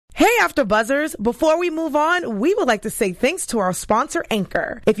AfterBuzzers, before we move on, we would like to say thanks to our sponsor,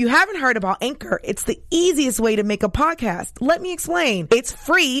 Anchor. If you haven't heard about Anchor, it's the easiest way to make a podcast. Let me explain. It's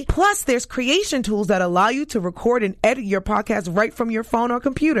free, plus there's creation tools that allow you to record and edit your podcast right from your phone or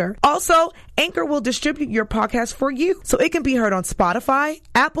computer. Also, Anchor will distribute your podcast for you, so it can be heard on Spotify,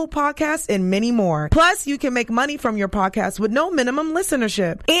 Apple Podcasts, and many more. Plus, you can make money from your podcast with no minimum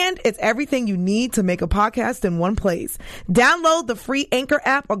listenership. And it's everything you need to make a podcast in one place. Download the free Anchor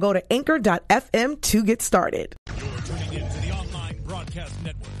app or go to anchor.fm to get started. You're tuning in to the online broadcast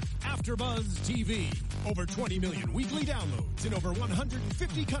network, AfterBuzz TV. Over 20 million weekly downloads in over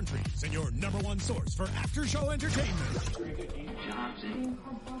 150 countries, and your number one source for after-show entertainment.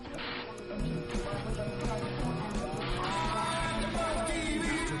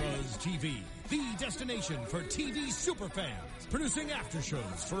 AfterBuzz TV, the destination for TV superfans. Producing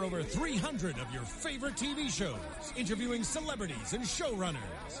aftershows for over 300 of your favorite TV shows. Interviewing celebrities and showrunners.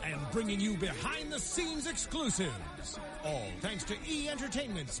 And bringing you behind-the-scenes exclusives. All thanks to E!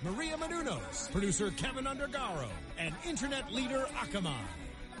 Entertainment's Maria Menounos, producer Kevin Undergaro, and internet leader Akamai.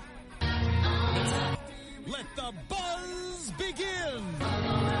 Let the buzz begin!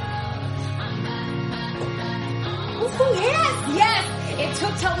 Yes! It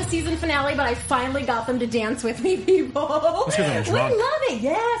took till the season finale, but I finally got them to dance with me, people. We love it.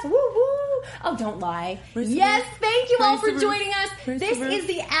 Yes. Woo woo. Oh, don't lie. Yes, thank you all for joining us. This is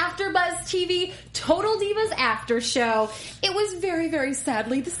the AfterBuzz TV Total Divas After Show. It was very, very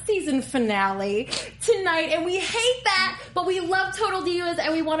sadly the season finale tonight, and we hate that, but we love Total Divas,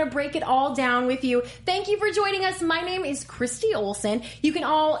 and we want to break it all down with you. Thank you for joining us. My name is Christy Olsen. You can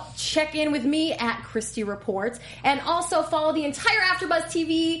all check in with me at Christy Reports, and also follow the entire AfterBuzz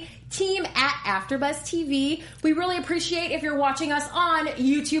TV team at AfterBuzz TV. We really appreciate if you're watching us on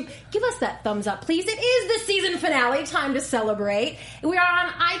YouTube. Give us that thumbs up, please. It is the season finale. Time to celebrate. We are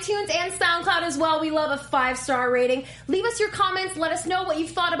on iTunes and SoundCloud as well. We love a 5-star rating. Leave us your comments. Let us know what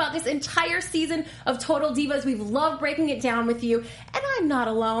you've thought about this entire season of Total Divas. We've loved breaking it down with you. And I'm not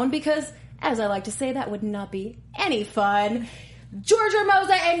alone because, as I like to say, that would not be any fun. George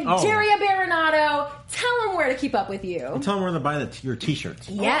Hermosa and Daria Baronato, tell them where to keep up with you. Tell them where to buy your t-shirts.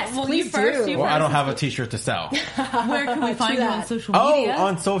 Yes, please do. Well, I don't have a t-shirt to sell. Where can we find you on social media?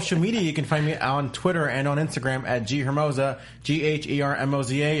 On social media, you can find me on Twitter and on Instagram at ghermoza,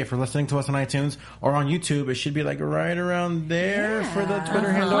 GHERMOZA. If you're listening to us on iTunes or on YouTube, it should be like right around there for the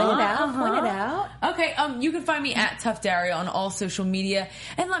Twitter handle. Point it out. Okay, you can find me at Tough Daria on all social media.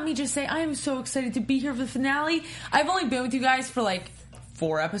 And let me just say, I am so excited to be here for the finale. I've only been with you guys for like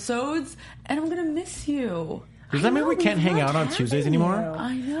 4 episodes, and I'm gonna miss you. Does that mean we can't hang out on Tuesdays anymore?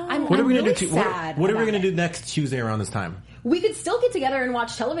 I know. What are we gonna do? What are we gonna do next Tuesday around this time? We could still get together and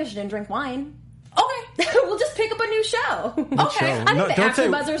watch television and drink wine. Okay. We'll just pick up a new show. Okay. I think the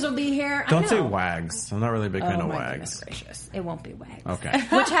AfterBuzzers will be here. Don't say wags. I'm not really a big fan of wags. Goodness gracious. It won't be wags. Okay.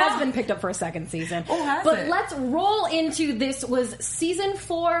 Which has been picked up for a second season. But let's roll into this was season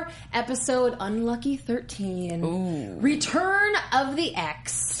 4, episode Unlucky 13. Ooh. Return of the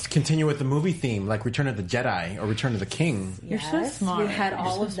X. Continue with the movie theme, like Return of the Jedi or Return of the King. You're so smart. We had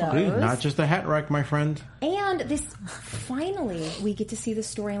all of those. Not just a hat rack, my friend. And this, finally, we get to see the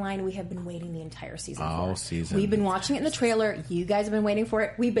storyline we have been waiting the entire season for. All season. We've been watching it in the trailer. You guys have been waiting for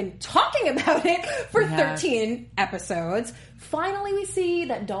it. We've been talking about it for 13 episodes. Finally, we see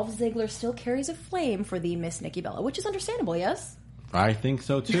that Dolph Ziggler still carries a flame for the Miss Nikki Bella, which is understandable, yes? I think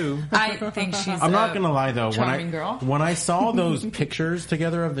so too. I think she's I'm not gonna lie though, girl. when I saw those pictures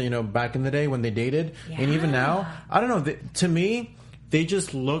together of the, back in the day when they dated, and even now, I don't know, to me, they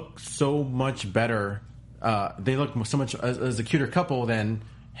just look so much better. They look so much as a cuter couple than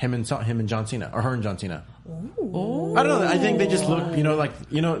him and John Cena, or her and John Cena. Ooh. I don't know. I think they just look,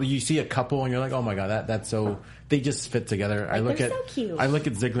 you see a couple and you're like, oh my god, that's so. They just fit together. I look at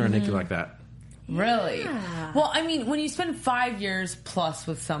Ziggler and Nikki like that. Really? Yeah. Well, I mean, when you spend 5 years plus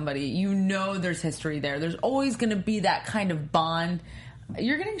with somebody, there's history there. There's always going to be that kind of bond.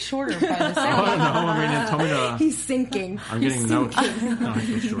 You're getting shorter by the second. He's sinking. I'm getting notes.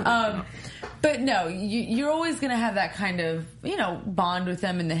 But no, you're always going to have that kind of, bond with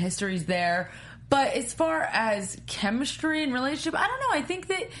them, and the history's there. But as far as chemistry and relationship, I don't know. I think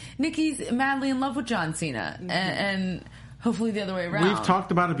that Nikki's madly in love with John Cena, and hopefully the other way around. We've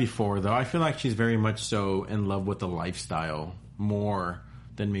talked about it before, though. I feel like she's very much so in love with the lifestyle more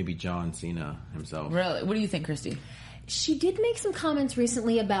than maybe John Cena himself. Really? What do you think, Christy? She did make some comments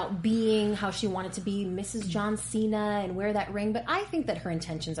recently about being how she wanted to be Mrs. John Cena and wear that ring, but I think that her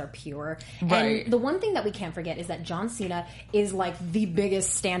intentions are pure. Right. And the one thing that we can't forget is that John Cena is like the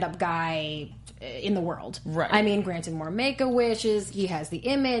biggest stand-up guy in the world. Right. I mean, granted, more Make-A-Wishes, he has the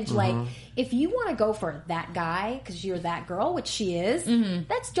image. Like, if you want to go for that guy because you're that girl, which she is,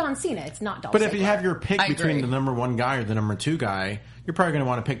 that's John Cena. It's not Dolph Ziggler. But if you have your pick between the number one guy or the number two guy, you're probably going to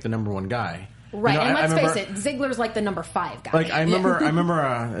want to pick the number one guy. Right, and let's face it, Ziggler's like the number 5 guy. Like I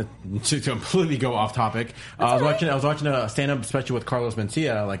remember to completely go off topic. I was watching a stand-up special with Carlos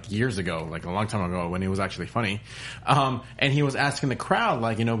Mencia like years ago, like a long time ago when he was actually funny, and he was asking the crowd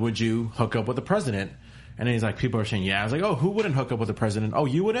like, would you hook up with the president? And then he's like, people are saying, yeah. I was like, oh, who wouldn't hook up with the president? Oh,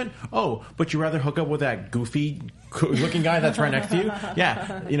 you wouldn't? Oh, but you rather hook up with that goofy looking guy that's right next to you?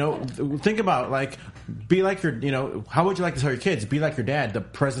 Yeah. Think about, like, be like your, how would you like to tell your kids? Be like your dad, the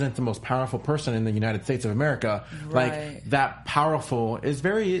president, the most powerful person in the United States of America. Right. Like, that powerful is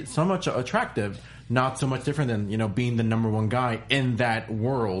so much attractive. Not so much different than, being the number one guy in that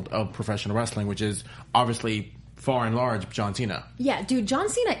world of professional wrestling, which is obviously far and large John Cena. Yeah, dude, John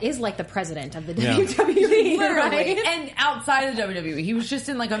Cena is like the president of the WWE, right? And outside of the WWE, he was just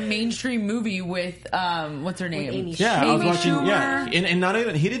in like a mainstream movie with what's her name? Amy Schumer. Yeah, and not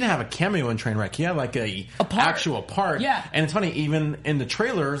even he didn't have a cameo in Trainwreck. He had like a actual part. Yeah, and it's funny, even in the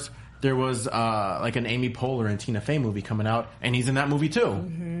trailers, there was like an Amy Poehler and Tina Fey movie coming out, and he's in that movie too.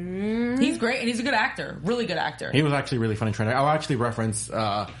 Mm-hmm. He's great, and he's a good actor, really good actor. He was actually really funny in Trainwreck. I'll actually reference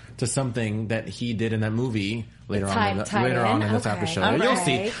to something that he did in that movie later on in this after show. Okay. You'll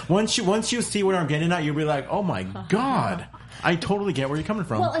see. Once you see what I'm getting at, you'll be like, oh my God. I totally get where you're coming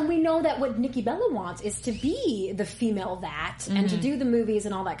from. Well, and we know that what Nikki Bella wants is to be the female that and to do the movies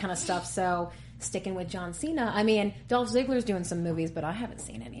and all that kind of stuff. So sticking with John Cena. I mean, Dolph Ziggler's doing some movies, but I haven't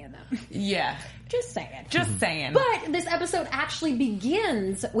seen any of them. Yeah. Just saying. Just saying. But this episode actually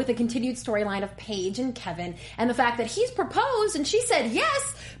begins with a continued storyline of Paige and Kevin and the fact that he's proposed and she said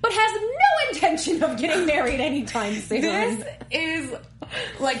yes, but has no intention of getting married anytime soon. This is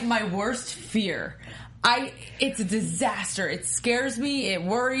like my worst fear. It's a disaster. It scares me. It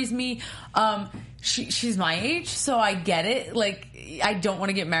worries me. She's my age, so I get it. Like, I don't want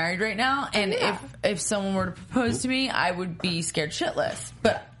to get married right now. And if someone were to propose to me, I would be scared shitless.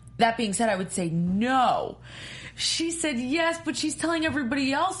 But that being said, I would say no. She said yes, but she's telling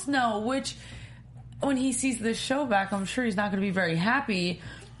everybody else no, which when he sees this show back, I'm sure he's not going to be very happy.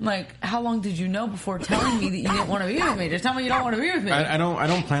 Like, how long did you know before telling me that you didn't want to be with me? Just tell me you don't want to be with me. I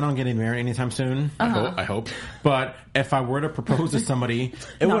don't plan on getting married anytime soon. I hope. But if I were to propose to somebody,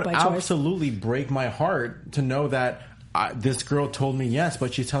 it would absolutely break my heart to know that this girl told me yes,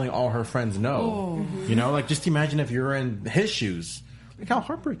 but she's telling all her friends no. Oh. Like, just imagine if you're in his shoes. Like, how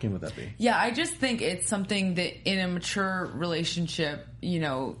heartbreaking would that be? Yeah, I just think it's something that in a mature relationship,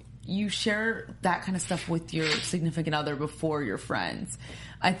 you share that kind of stuff with your significant other before your friends.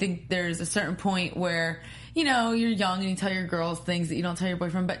 I think there's a certain point where, you're young and you tell your girls things that you don't tell your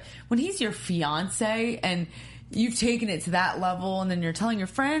boyfriend. But when he's your fiance and you've taken it to that level and then you're telling your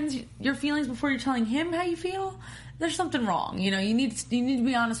friends your feelings before you're telling him how you feel, there's something wrong. You need to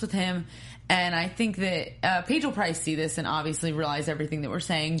be honest with him. And I think that Paige will probably see this and obviously realize everything that we're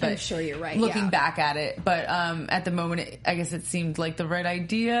saying. But I'm sure you're right. Looking back at it. But at the moment, I guess it seemed like the right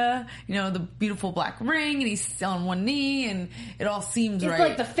idea. The beautiful black ring and he's on one knee and it all seems right. It's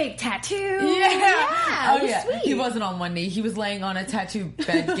like the fake tattoo. Yeah. Oh, yeah. Sweet. He wasn't on one knee. He was laying on a tattoo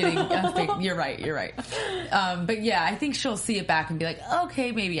bed getting a fake. You're right. But yeah, I think she'll see it back and be like,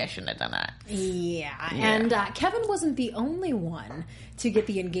 okay, maybe I shouldn't have done that. Yeah. And Kevin wasn't the only one to get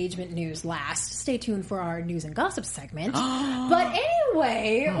the engagement news last. Stay tuned for our news and gossip segment. But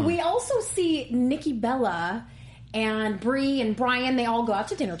anyway, we also see Nikki Bella and Brie and Brian. They all go out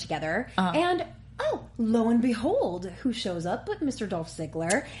to dinner together. And lo and behold, who shows up but Mr. Dolph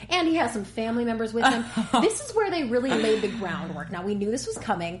Ziggler. And he has some family members with him. This is where they really laid the groundwork. Now, we knew this was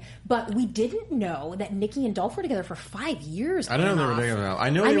coming, but we didn't know that Nikki and Dolph were together for 5 years. I didn't know they were together. I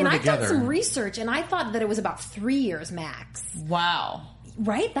know they were together. I did some research, and I thought that it was about 3 years max. Wow.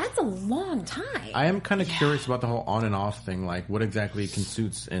 Right? That's a long time. I am kind of curious about the whole on and off thing. Like, what exactly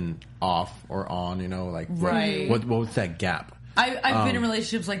constitutes in off or on, Right. What's that gap? I've been in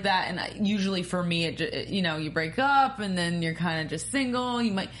relationships like that, and usually for me, you break up, and then you're kind of just single.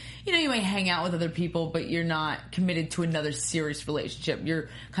 You might hang out with other people, but you're not committed to another serious relationship. You're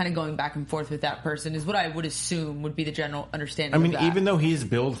kind of going back and forth with that person, is what I would assume would be the general understanding. I mean, of that. even though he's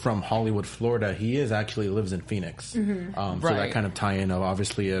billed from Hollywood, Florida, he actually lives in Phoenix. So that kind of tie-in of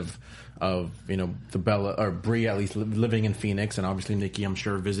obviously of the Bella or Brie at least living in Phoenix, and obviously Nikki, I'm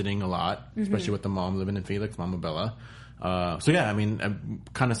sure, visiting a lot, especially with the mom living in Phoenix, Mama Bella. So yeah, I mean, I'm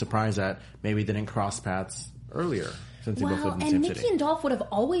kind of surprised that maybe they didn't cross paths earlier. since they both live in the same and city. Nikki and Dolph would have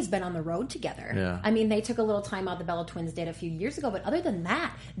always been on the road together. Yeah. I mean, they took a little time out. The Bella Twins did a few years ago, but other than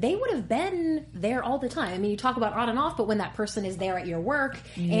that, they would have been there all the time. I mean, you talk about on and off, but when that person is there at your work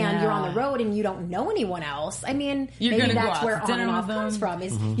and you're on the road and you don't know anyone else, I mean, maybe that's where on and off comes from.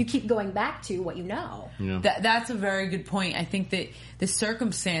 Is you keep going back to what you know. Yeah. That's a very good point. I think that the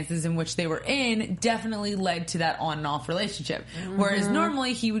circumstances in which they were in definitely led to that on and off relationship. Whereas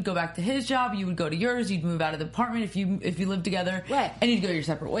normally he would go back to his job, you would go to yours, you'd move out of the apartment if you lived together, right? And you'd go your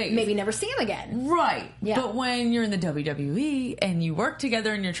separate ways. Maybe never see him again, right? Yeah. But when you're in the WWE and you work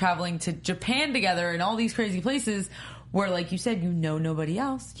together and you're traveling to Japan together and all these crazy places where, like you said, you know nobody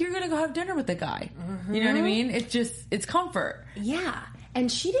else, you're gonna go have dinner with the guy. You know what I mean? It's comfort. Yeah. And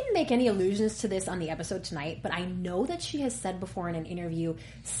she didn't make any allusions to this on the episode tonight, but I know that she has said before in an interview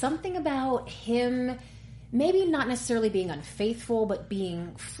something about him maybe not necessarily being unfaithful, but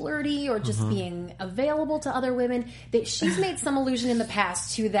being flirty or just being available to other women. That she's made some allusion in the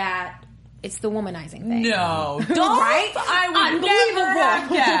past to that. It's the womanizing thing. No. Don't. Right? I would never have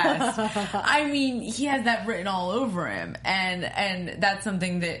guessed. I mean, he has that written all over him. And that's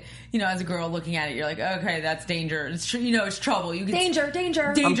something that, you know, as a girl looking at it, you're like, okay, that's danger. It's, you know, it's trouble. You can danger.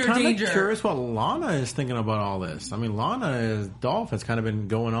 I'm kind of curious what Lana is thinking about all this. I mean, Dolph has kind of been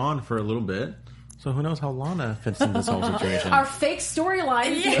going on for a little bit. So who knows how Lana fits in this whole situation? Our fake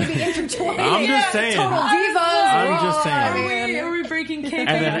storylines may be intertwined. I'm just saying. Total divas. I'm just saying. Are we breaking cake?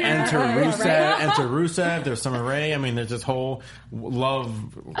 And then enter Rusev. There's Summer Rae. I mean, there's this whole love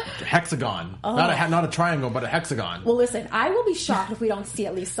hexagon. Not a triangle, but a hexagon. Well, listen, I will be shocked if we don't see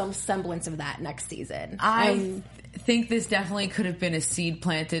at least some semblance of that next season. I think this definitely could have been a seed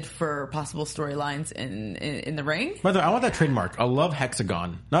planted for possible storylines in the ring. By the way, I want that trademark. A love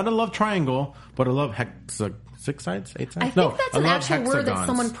hexagon. Not a love triangle, but a love 6 sides? 8 sides? I think that's an actual word that hexagons.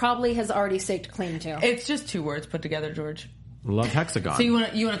 someone probably has already staked claim to. It's just 2 words put together, George. Love hexagon. So you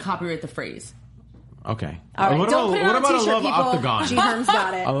want to copyright the phrase? Okay. All right, what don't about, put it on a a love t-shirt, people. octagon? G-Herm's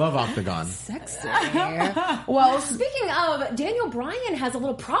got it. I love octagon. Sexy. Well, speaking of, Daniel Bryan has a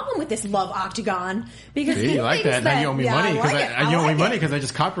little problem with this love octagon because See, he you like thinks that? Now you owe me money because I you owe me like money it. because I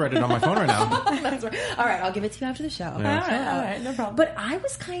just copyrighted it on my phone right now. That's right. All right, I'll give it to you after the show. Yeah. All right, no problem. But I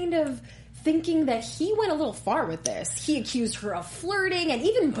was kind of thinking that he went a little far with this. He accused her of flirting, and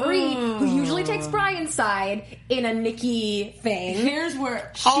even Brie, who usually takes Bryan's side in a Nikki thing. Here's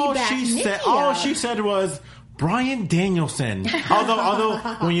where All backed Nikki up. she said was Bryan Danielson. although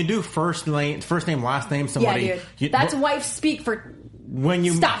when you do first name, last name, somebody, that's wife speak for. When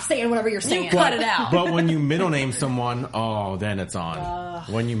you stop saying whatever you're saying, cut it out. But when you middle name someone, then it's on.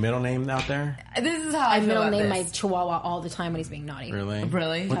 When you middle name out there, this is how I feel middle about name this. my Chihuahua all the time when he's being naughty. really.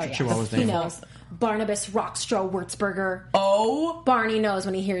 Oh, What's your Chihuahua's name? He knows. Barnabas Rockstro Wurzburger. Oh, Barney knows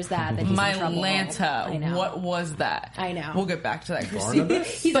when he hears that he's my in trouble. Lanta. I know. What was that? I know. We'll get back to that, Christine.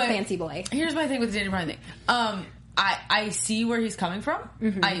 He's a fancy boy. Here's my thing with the Daniel Bryan thing. I see where he's coming from.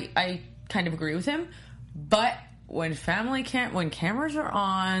 I kind of agree with him, but when cameras are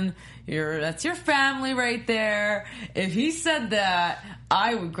on, that's your family right there. If he said that,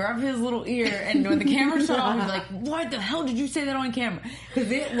 I would grab his little ear, and when the cameras are on, I'd be like, "What the hell did you say that on camera?"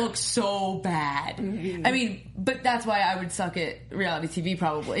 Because it looks so bad. I mean, but that's why I would suck at reality TV.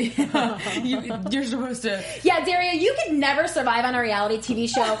 Probably, you're supposed to. Yeah, Daria, you could never survive on a reality TV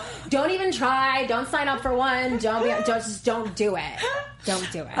show. Don't even try. Don't sign up for one. Just don't do it. Don't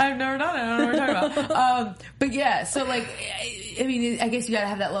do it. I've never done it. I don't know what you're talking about. But yeah, so like, I mean, I guess you gotta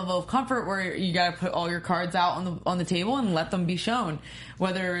have that level of comfort where you gotta put all your cards out on the table and let them be shown,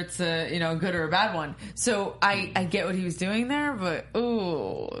 whether it's a good or a bad one. So I get what he was doing there, but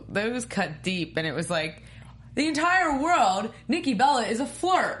ooh, those cut deep, and it was like. The entire world, Nikki Bella is a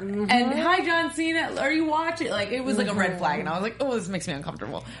flirt. And hi, John Cena, are you watching? Like, it was like a red flag. And I was like, oh, this makes me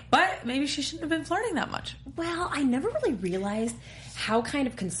uncomfortable. But maybe she shouldn't have been flirting that much. Well, I never really realized how kind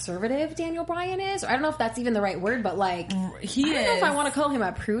of conservative Daniel Bryan is. Or I don't know if that's even the right word, but like, I don't know if I want to call him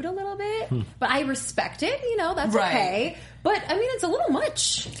a prude a little bit. But I respect it, that's okay. But, I mean, it's a little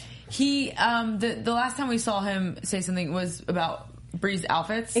much. He, the last time we saw him say something was about Brie's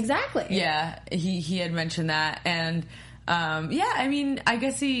outfits. Exactly. Yeah, he had mentioned that. And, I mean, I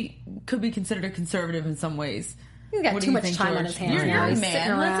guess he could be considered a conservative in some ways. He's got too much time on his hands. You're a He's man.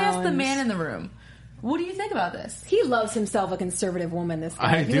 sitting Let's ask the around. man in the room. What do you think about this? He loves himself a conservative woman, this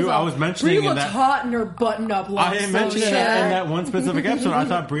guy. I do. I was mentioning Brie in looks that- hot in her button-up look. I mentioned it in that one specific episode. I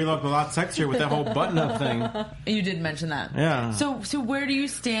thought Brie looked a lot sexier with that whole button-up thing. You did mention that. Yeah. So where do you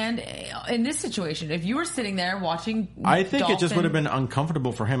stand in this situation? If you were sitting there watching I think it just Dolphin- would have been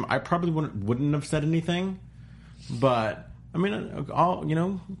uncomfortable for him. I probably wouldn't have said anything. But, I mean,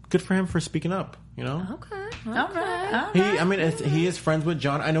 good for him for speaking up, Okay. All right. He is friends with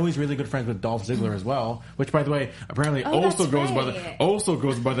John. I know he's really good friends with Dolph Ziggler as well, which, by the way, apparently also goes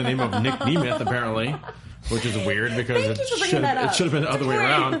by the name of Nick Nemeth, apparently. Which is weird because it should have been the other way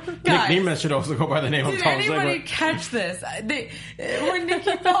around. Guys, Nick Nemeth should also go by the name of Dolph Ziggler. Did anybody catch this? When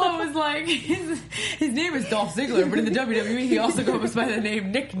Nikki Bella was like, his name is Dolph Ziggler, but in the WWE he also goes by the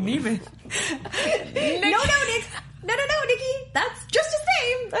name Nick Nemeth. No, Nikki. That's just his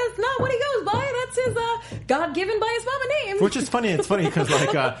name. That's not what he goes by. That's his God-given by his mama name. Which is funny. It's funny because,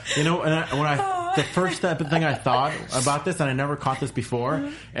 the first thing I thought about this, and I never caught this before,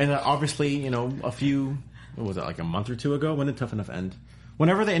 and obviously, what was it, like a month or two ago? When did Tough Enough end?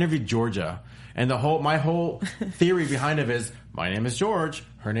 Whenever they interviewed Georgia, and my whole theory behind it is, my name is George,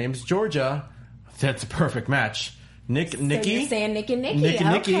 her name's Georgia. That's a perfect match. Nikki. You're saying Nick and Nikki. Nick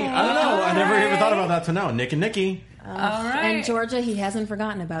and Nikki. I don't know. I never even thought about that till now. Nick and Nikki. All right. And Georgia, he hasn't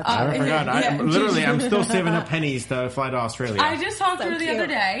forgotten about that. I haven't forgotten. I'm still saving up pennies to fly to Australia. I just talked to her the other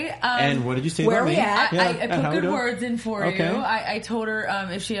day. And what did you say where about me? We at? I put good words in for you. I told her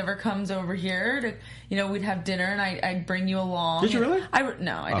if she ever comes over here to, we'd have dinner and I'd bring you along. Did you really?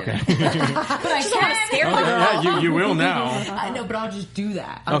 No, I didn't. But I just want to scare the girl. Yeah, you will now. I know, but I'll just do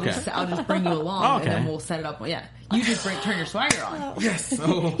that. I'll just bring you along and then we'll set it up. Yeah. You just turn your swagger on. Yes.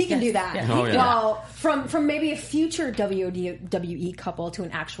 He can do that. Yeah. Well, from maybe a future WWE couple to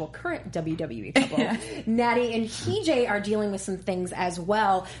an actual current WWE couple, Natty and TJ are dealing with some things as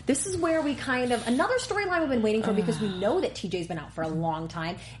well. This is where we another storyline we've been waiting for because we know that TJ's been out for a long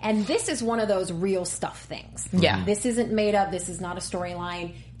time, and this is one of those real stuff things. Yeah. This isn't made up. This is not a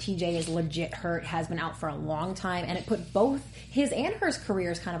storyline. TJ is legit hurt, has been out for a long time, and it put both his and her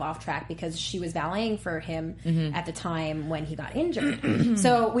careers kind of off track because she was valeting for him at the time when he got injured.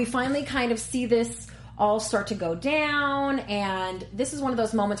 So we finally kind of see this all start to go down, and this is one of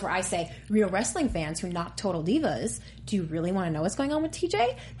those moments where I say, real wrestling fans who not Total Divas, do you really want to know what's going on with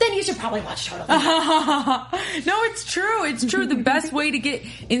TJ? Then you should probably watch Total Divas. No, it's true. It's true. The best way to get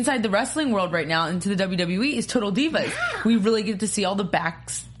inside the wrestling world right now into the WWE is Total Divas. Yeah. We really get to see all the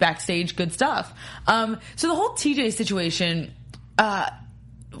backstage good stuff. So the whole TJ situation,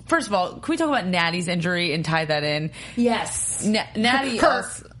 first of all, can we talk about Natty's injury and tie that in? Yes. Natty... Her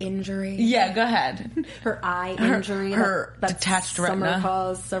injury. Yeah, go ahead. Her eye injury. Her detached retina. Summer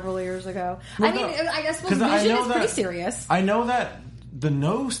caused several years ago. Well, I guess vision is pretty serious. I know that the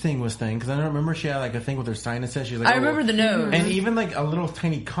nose thing was because I don't remember she had a thing with her sinuses. She's like, I remember the nose. And even a little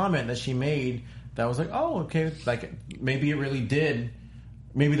tiny comment that she made that was okay, maybe it really did.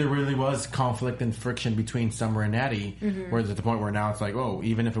 Maybe there really was conflict and friction between Summer and Natty, whereas at the point where now it's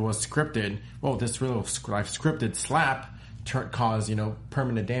even if it was scripted, this real scripted slap caused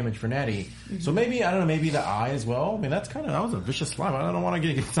permanent damage for Natty. So maybe I don't know, maybe the eye as well. I mean that was a vicious slap. I don't want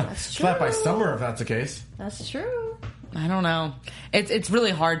to get slapped by Summer if that's the case. That's true. I don't know. It's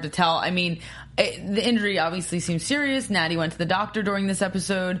really hard to tell. I mean, the injury obviously seems serious. Natty went to the doctor during this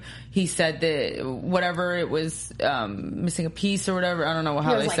episode. He said that whatever it was, missing a piece or whatever. I don't know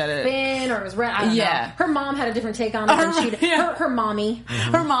how they said it. Fin or it was red. I don't know. Her mom had a different take on it than she did. Her mommy.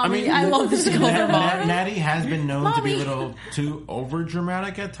 Mm-hmm. Her mommy. I love this girl. Her mom. Natty has been known to be a little too over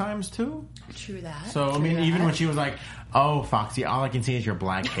dramatic at times too. True that. So even when she was like, "Oh, Foxy, all I can see is your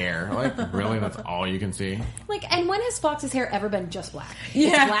black hair." Really, that's all you can see. And when has Fox's hair ever been just black? Yeah.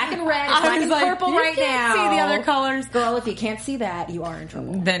 It's black and red. It's black and purple right now. You can't see the other colors. Girl, if you can't see that, you are in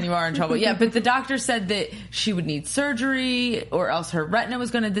trouble. Then you are in trouble. Yeah, but the doctor said that she would need surgery or else her retina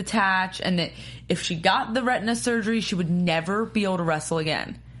was going to detach, and that if she got the retina surgery, she would never be able to wrestle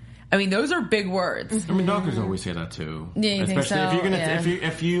again. I mean, those are big words. I mean, doctors always say that too. Yeah, you especially think so? If you're gonna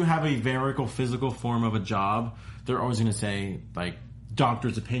if you have a very physical form of a job, they're always going to say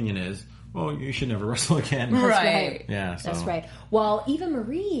doctor's opinion is, well, you should never wrestle again. That's right. Yeah, so. That's right. Well, Eva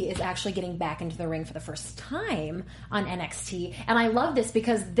Marie is actually getting back into the ring for the first time on NXT. And I love this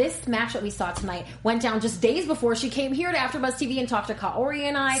because this match that we saw tonight went down just days before she came here to AfterBuzz TV and talked to Kaori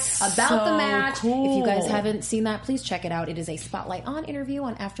and I about the match. Cool. If you guys haven't seen that, please check it out. It is a Spotlight On interview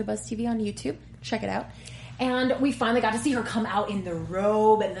on AfterBuzz TV on YouTube. Check it out. And we finally got to see her come out in the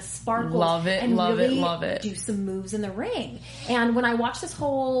robe and the sparkles. Love it, and love really it, love it. do some moves in the ring. And when I watched this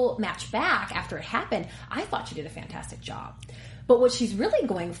whole match back after it happened, I thought she did a fantastic job. But what she's really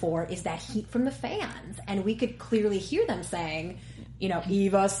going for is that heat from the fans. And we could clearly hear them saying,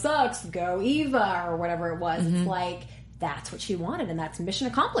 Eva sucks, go Eva, or whatever it was. It's like, that's what she wanted, and that's mission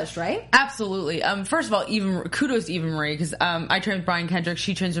accomplished, right? Absolutely. First of all, kudos to Eva Marie, because I trained with Brian Kendrick.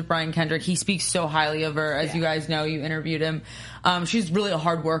 She trains with Brian Kendrick. He speaks so highly of her. As you guys know, you interviewed him. She's really a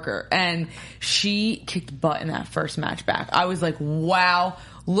hard worker, and she kicked butt in that first match back. I was like, wow,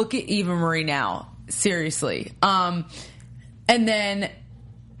 look at Eva Marie now. seriously. And then...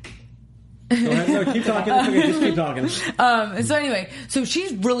 Go ahead. No, keep talking. It's okay. Just keep talking. So anyway, so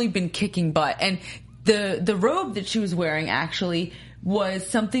she's really been kicking butt. And the robe that she was wearing actually was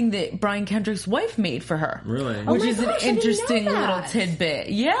something that Brian Kendrick's wife made for her. Really? Which is an interesting little tidbit.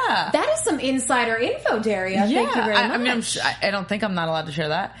 Yeah. That is some insider info, Daria. Yeah. Thank you very much. I don't think I'm not allowed to share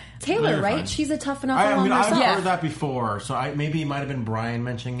that. Taylor, right? Fine. She's a tough enough one herself. I've heard that before. So maybe it might have been Brian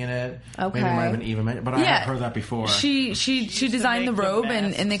mentioning it. Okay. Maybe it might have been Eva mentioning it. But I have heard that before. She designed the robe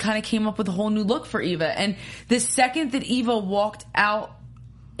and they kind of came up with a whole new look for Eva. And the second that Eva walked out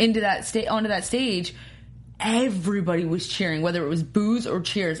onto that stage, everybody was cheering, whether it was boos or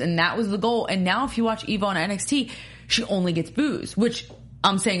cheers, and that was the goal. And now if you watch Eva on NXT, she only gets boos, which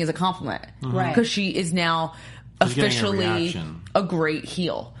I'm saying is a compliment. Right. Because she is now officially a great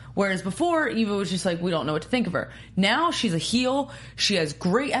heel. Whereas before, Eva was just like, we don't know what to think of her. Now she's a heel. She has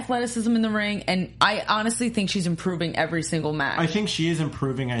great athleticism in the ring, and I honestly think she's improving every single match. I think she is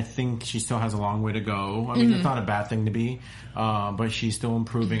improving. I think she still has a long way to go. I mean, it's not a bad thing to be, but she's still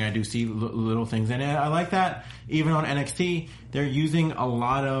improving. I do see little things. And I like that even on NXT, they're using a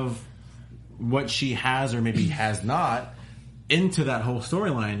lot of what she has or maybe has not into that whole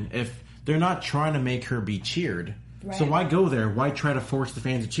storyline. If they're not trying to make her be cheered. Right. So why go there? Why try to force the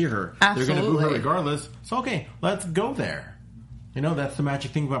fans to cheer her? Absolutely. They're going to boo her regardless. So okay, let's go there. You know, that's the magic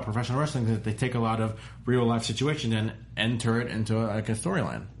thing about professional wrestling, that they take a lot of real life situation and enter it into a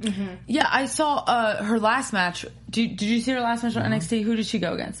storyline. Mm-hmm. Yeah, I saw her last match. Did you see her last match on NXT? Who did she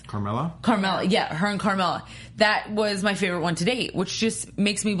go against? Carmella. Yeah, her and Carmella. That was my favorite one to date, which just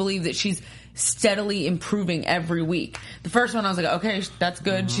makes me believe that she's steadily improving every week. The first one I was like, okay, that's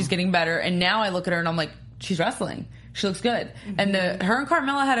good. She's getting better. And now I look at her and I'm like, she's wrestling. She looks good. And her and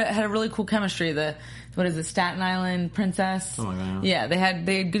Carmella had a really cool chemistry. What is it, Staten Island Princess? Oh my God. Yeah, they had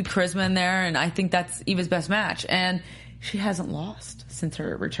good charisma in there, and I think that's Eva's best match. And she hasn't lost since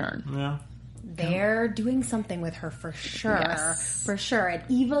her return. Yeah. They're doing something with her for sure. Yes. For sure. And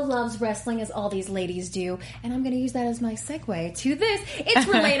Eva loves wrestling, as all these ladies do. And I'm going to use that as my segue to this. It's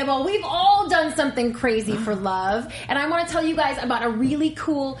relatable. We've all done something crazy for love. And I want to tell you guys about a really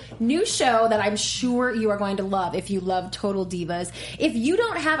cool new show that I'm sure you are going to love if you love Total Divas. If you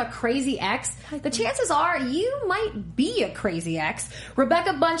don't have a crazy ex, the chances are you might be a crazy ex.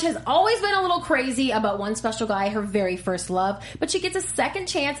 Rebecca Bunch has always been a little crazy about one special guy, her very first love. But she gets a second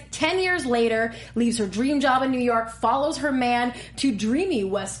chance 10 years later, leaves her dream job in New York, follows her man to dreamy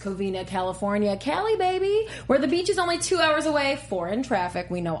West Covina, California. Cali, baby, where the beach is only 2 hours away, foreign traffic.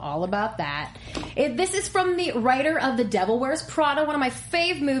 We know all about that. This is from the writer of The Devil Wears Prada, one of my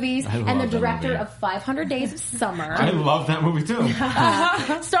fave movies, and the director of 500 Days of Summer. I love that movie too.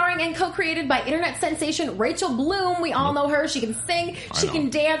 Starring and co-created by internet sensation Rachel Bloom. We all know her. She can sing, she can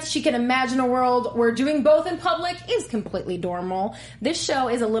dance, she can imagine a world where doing both in public is completely normal. This show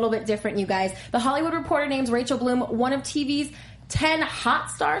is a little bit different, you guys. The Hollywood Reporter names Rachel Bloom one of TV's 10 hot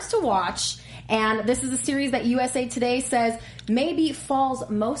stars to watch. And this is a series that USA Today says may be fall's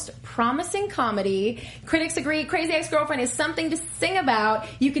most promising comedy. Critics agree Crazy Ex-Girlfriend is something to sing about.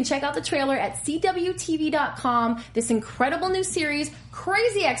 You can check out the trailer at CWTV.com. This incredible new series,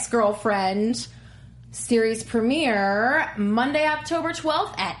 Crazy Ex-Girlfriend, series premiere Monday, October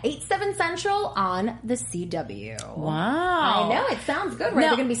 12th at 8/7 Central on the CW. Wow. I know, it sounds good, right? Now,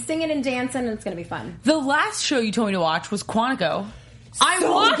 they're going to be singing and dancing, and it's going to be fun. The last show you told me to watch was Quantico. I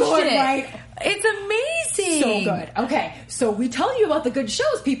So watched good, it. right? It's amazing. So good. Okay, so we tell you about the good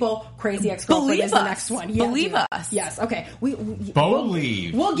shows, people. Crazy Ex-Girlfriend Believe is the us. next one. Yeah, Believe dude. us. Yes, okay. We'll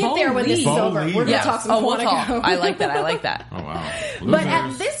get there when this is Believe. over. We're going to Yes. talk some We'll Quantico. talk. I like that. Oh wow. But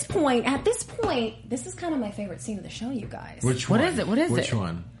at this point, this is kind of my favorite scene of the show, you guys. Which What one? is it? What is Which it?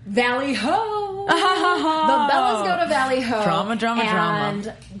 one? Valley Ho! The Bellas go to Valley Ho. Drama.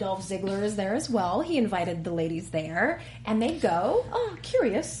 And Dolph Ziggler is there as well. He invited the ladies there. And they go,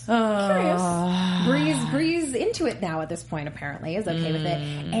 curious. Breeze into it now at this point, apparently, is okay with it.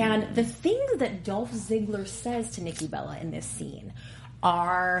 And the things that Dolph Ziggler says to Nikki Bella in this scene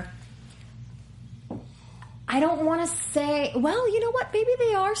are... I don't want to say... Well, you know what? Maybe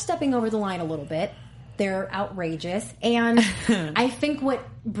they are stepping over the line a little bit. They're outrageous. And I think what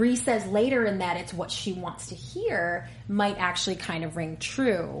Bree says later in that it's what she wants to hear might actually kind of ring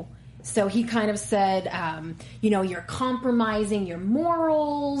true So he kind of said, you're compromising your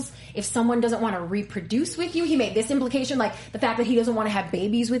morals. If someone doesn't want to reproduce with you, he made this implication, like the fact that he doesn't want to have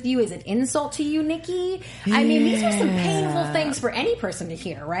babies with you is an insult to you, Nikki. Yeah. I mean, these are some painful things for any person to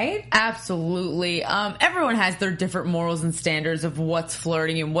hear, right? Absolutely. Everyone has their different morals and standards of what's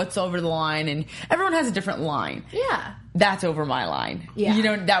flirting and what's over the line, and everyone has a different line. Yeah. That's over my line.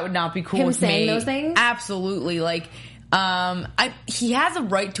 Yeah. That would not be cool with me. Him saying those things? Absolutely. Like, he has a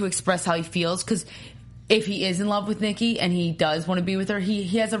right to express how he feels, because if he is in love with Nikki and he does want to be with her, he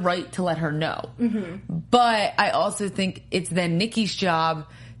has a right to let her know. Mm-hmm. But I also think it's then Nikki's job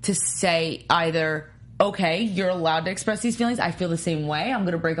to say either, okay, you're allowed to express these feelings, I feel the same way, I'm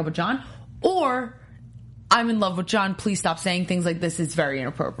going to break up with John, or I'm in love with John, please stop saying things like this, it's very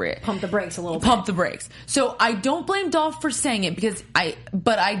inappropriate. Pump the brakes a little bit. Pump the brakes. So I don't blame Dolph for saying it,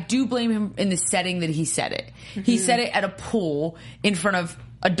 but I do blame him in the setting that he said it. Mm-hmm. He said it at a pool in front of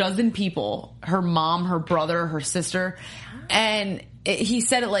a dozen people, her mom, her brother, her sister, and he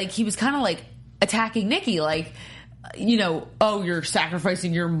said it like he was kind of like attacking Nikki, like, you're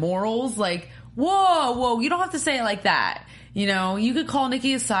sacrificing your morals, like, whoa, you don't have to say it like that. You could call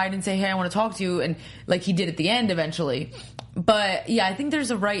Nikki aside and say, hey, I want to talk to you, and like he did at the end eventually. But yeah, I think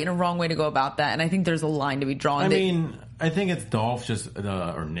there's a right and a wrong way to go about that, and I think there's a line to be drawn. I think it's Dolph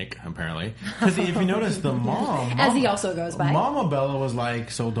or Nick, apparently. Because if you notice, the mom... As he also goes by. Mama Bella was like,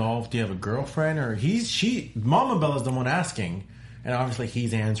 so Dolph, do you have a girlfriend? Or Mama Bella's the one asking. And obviously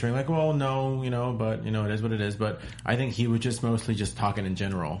he's answering like, well, no, but, it is what it is. But I think he was just mostly just talking in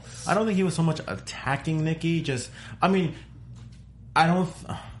general. I don't think he was so much attacking Nikki.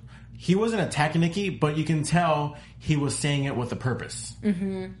 He wasn't attacking Nikki, but you can tell he was saying it with a purpose.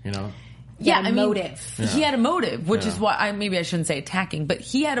 Mm-hmm. Motive. Yeah. He had a motive, which is why maybe I shouldn't say attacking, but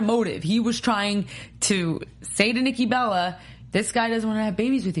he had a motive. He was trying to say to Nikki Bella, this guy doesn't want to have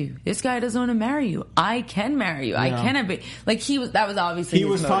babies with you. This guy doesn't want to marry you. I can marry you. Yeah. I can have babies. Like that was obviously he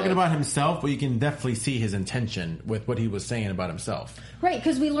was motive. Talking about himself, but you can definitely see his intention with what he was saying about himself. Right,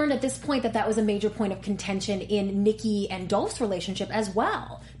 because we learned at this point that was a major point of contention in Nikki and Dolph's relationship as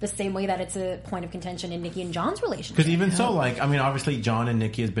well. The same way that it's a point of contention in Nikki and John's relationship. Because even so, obviously John and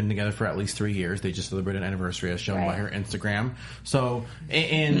Nikki has been together for at least 3 years. They just celebrated an anniversary as shown by her Instagram. So,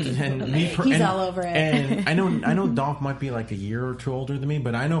 and me... He's all over it. And I know Dolph might be like a year or two older than me,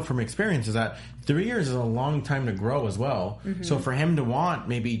 but I know from experience is that 3 years is a long time to grow as well. Mm-hmm. So for him to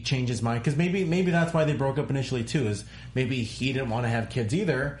maybe change his mind, because maybe that's why they broke up initially too, is maybe he didn't want to have kids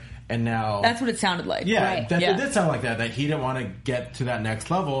either, and now... That's what it sounded like. Yeah, right. It did sound like that he didn't want to get to that next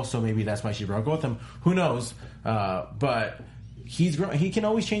level, so maybe that's why she broke up with him. Who knows? But he can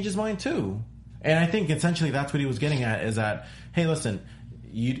always change his mind too. And I think essentially that's what he was getting at, is that, hey, listen,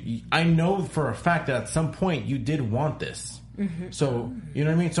 I know for a fact that at some point you did want this. Mm-hmm. So, you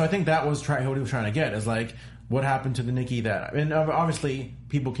know what I mean? So I think that was what he was trying to get, is like, what happened to the Nikki that... And obviously,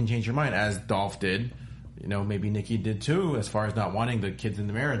 people can change their mind, as Dolph did. Maybe Nikki did too, as far as not wanting the kids in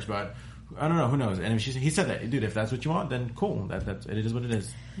the marriage, but I don't know, who knows? And if he said that, dude, if that's what you want, then cool. It is what it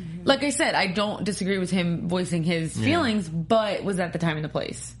is. Mm-hmm. Like I said, I don't disagree with him voicing his feelings, but was that the time and the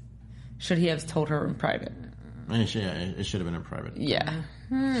place? Should he have told her in private? It should have been in private. Yeah.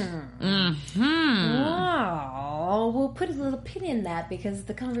 Wow. We'll put a little pin in that because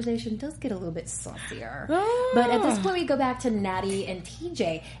the conversation does get a little bit saucier. But at this point, we go back to Natty and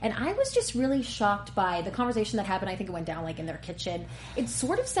TJ. And I was just really shocked by the conversation that happened. I think it went down in their kitchen. It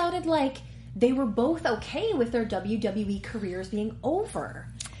sort of sounded like they were both okay with their WWE careers being over.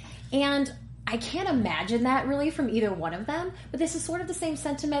 And I can't imagine that really from either one of them, but this is sort of the same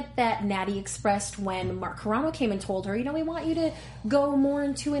sentiment that Natty expressed when Mark Carrano came and told her, we want you to go more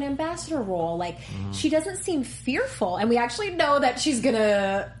into an ambassador role. She doesn't seem fearful, and we actually know that she's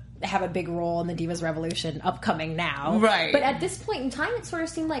gonna have a big role in the Divas Revolution upcoming now. Right. But at this point in time, it sort of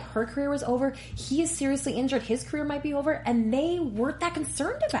seemed like her career was over. He is seriously injured. His career might be over, and they weren't that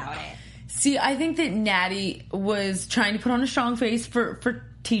concerned about it. See, I think that Natty was trying to put on a strong face for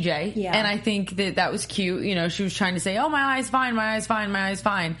TJ. Yeah. And I think that was cute. She was trying to say, oh, my eye's fine, my eye's fine, my eye's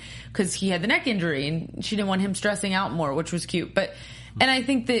fine. Because he had the neck injury and she didn't want him stressing out more, which was cute. And I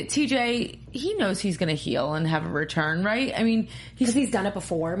think that TJ, he knows he's going to heal and have a return, right? I mean, because he's done it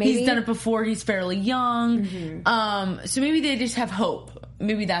before, maybe? He's done it before. He's fairly young. Mm-hmm. So maybe they just have hope.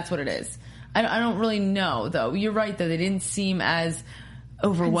 Maybe that's what it is. I don't really know, though. You're right, though. They didn't seem as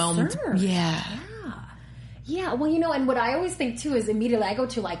overwhelmed. Concerned. Yeah, well, and what I always think, too, is immediately I go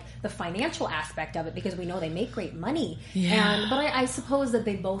to, the financial aspect of it because we know they make great money. Yeah. But I suppose that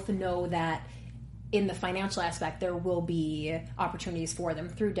they both know that in the financial aspect, there will be opportunities for them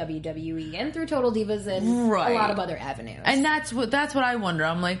through WWE and through Total Divas and a lot of other avenues. And that's what I wonder.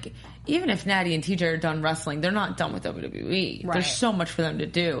 I'm like, even if Natty and TJ are done wrestling, they're not done with WWE. Right. There's so much for them to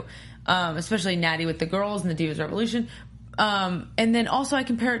do, especially Natty with the girls and the Divas Revolution. And then also I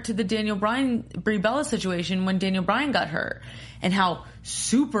compare it to the Daniel Bryan Brie Bella situation when Daniel Bryan got hurt and how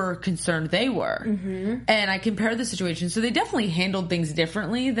super concerned they were. Mm-hmm. And I compare the situation. So they definitely handled things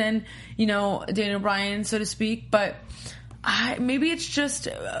differently than, Daniel Bryan, so to speak. But maybe it's just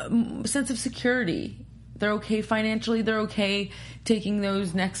a sense of security. They're okay financially. They're okay taking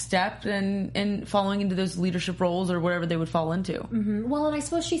those next steps and following into those leadership roles or whatever they would fall into. Mm-hmm. Well, and I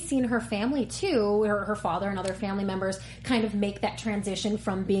suppose she's seen her family, too, her father and other family members kind of make that transition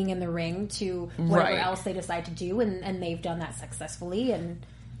from being in the ring to whatever else they decide to do, and they've done that successfully. And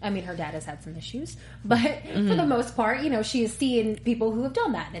I mean, her dad has had some issues, but for the most part, she has seen people who have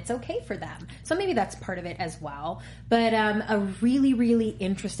done that, and it's okay for them. So maybe that's part of it as well. But a really, really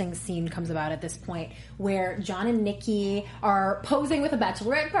interesting scene comes about at this point where John and Nikki are posing with a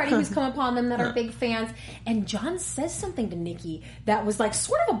bachelorette party who's come upon them that are big fans, and John says something to Nikki that was like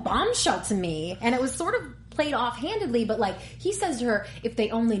sort of a bombshell to me, and it was sort of played offhandedly, but like he says to her, if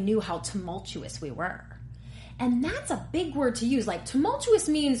they only knew how tumultuous we were. And that's a big word to use. Like, tumultuous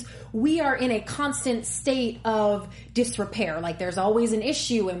means we are in a constant state of disrepair. Like, there's always an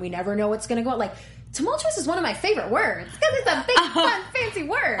issue and we never know what's going to go. Like, tumultuous is one of my favorite words because it's a big, fun, fancy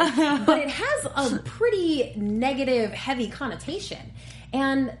word. But it has a pretty negative, heavy connotation.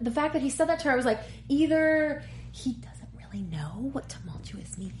 And the fact that he said that to her, I was like, either he doesn't really know what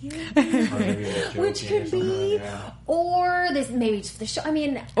tumultuous means, which could be, or this maybe just the show. I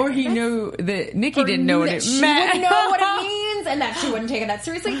mean, or he knew that Nikki didn't know what it meant. She wouldn't know what it means, and that she wouldn't take it that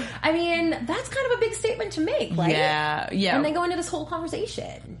seriously. I mean, that's kind of a big statement to make, right? Yeah. And they go into this whole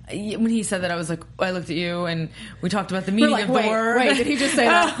conversation. When he said that, I was like, I looked at you, and we talked about the meaning of the word. Wait, did he just say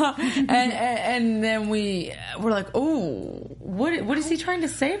that? and then we're like, oh, what is he trying to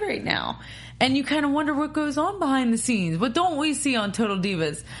say right now? And you kind of wonder what goes on behind the scenes. What don't we see on Total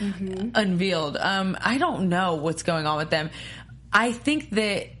Divas Unveiled? I don't know what's going on with them. I think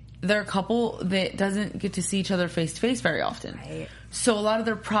that they're a couple that doesn't get to see each other face to face very often. Right. So a lot of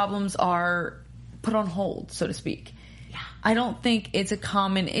their problems are put on hold, so to speak. Yeah. I don't think it's a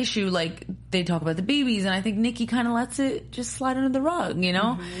common issue. Like, they talk about the babies, and I think Nikki kind of lets it just slide under the rug,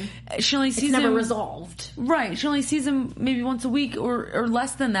 She only sees it's never him resolved. Right. She only sees him maybe once a week or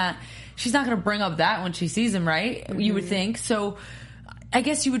less than that. She's not going to bring up that when she sees him, right? Mm-hmm. You would think. So I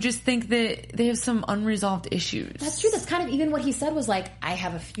guess you would just think that they have some unresolved issues. That's true. That's kind of even what he said was like, I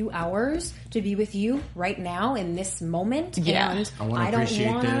have a few hours to be with you right now in this moment. Yeah. And I want to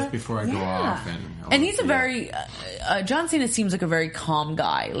appreciate this before I go off. And he's a very... John Cena seems like a very calm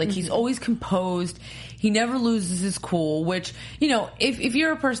guy. Like, he's always composed. He never loses his cool, which, if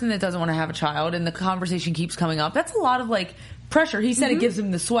you're a person that doesn't want to have a child and the conversation keeps coming up, that's a lot of, like, pressure. He said it gives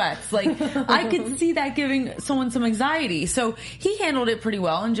him the sweats. Like, I could see that giving someone some anxiety. So he handled it pretty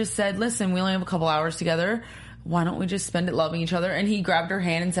well and just said, listen, we only have a couple hours together. Why don't we just spend it loving each other? And he grabbed her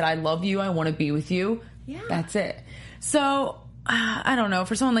hand and said, I love you. I want to be with you. Yeah. That's it. So, I don't know.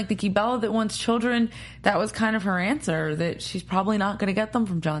 For someone like Nikki Bella that wants children, that was kind of her answer, that she's probably not going to get them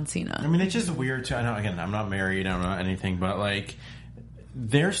from John Cena. I mean, it's just weird too. I know, again, I'm not married. I don't know anything, but like,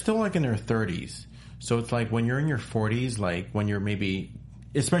 they're still like in their 30s. So it's like when you're in your 40s, like when you're maybe,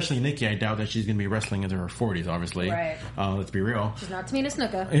 especially Nikki, I doubt that she's going to be wrestling into her 40s, obviously. Right. Let's be real. She's not Tamina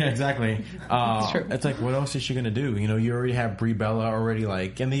Snuka. Yeah, exactly. It's like, what else is she going to do? You already have Brie Bella already,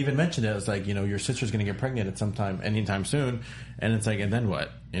 like, and they even mentioned it. It's like, your sister's going to get pregnant at some time, anytime soon. And it's like, and then what?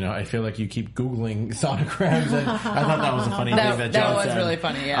 I feel like you keep Googling sonograms, and I thought that was a funny thing that John said. That was really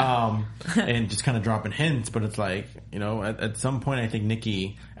funny, yeah. And just kind of dropping hints, but it's like, at some point, I think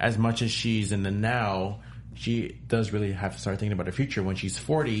Nikki, as much as she's in the now, she does really have to start thinking about her future when she's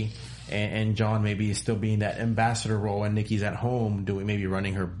 40, and John maybe is still being that ambassador role, and Nikki's at home maybe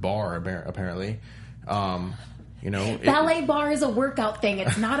running her bar, apparently. Ballet bar is a workout thing.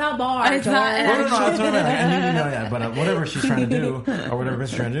 It's not a bar. It's not. No, that's what I meant. I knew you know that, but whatever she's trying to do, or whatever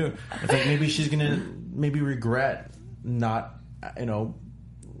she's trying to do, it's like maybe she's gonna regret not,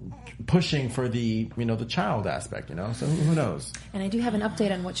 pushing for the the child aspect. So who knows? And I do have an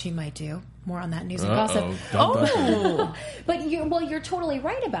update on what she might do. More on that news and gossip. But you're totally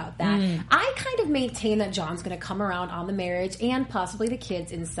right about that. I kind of maintain that John's going to come around on the marriage and possibly the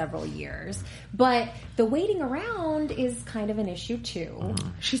kids in several years. But the waiting around is kind of an issue too.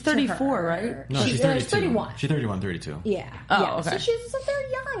 She's 34, right? No, she's 32. She's 31. She's 31, 32. Yeah. Oh, yeah. okay. So they're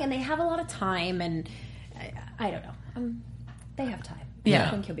young and they have a lot of time, and I don't know. They have time. I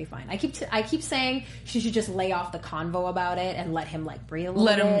think he'll be fine. I keep saying she should just lay off the convo about it and let him like breathe a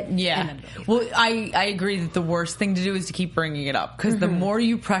little bit. Yeah. Well, I agree that the worst thing to do is to keep bringing it up, because the more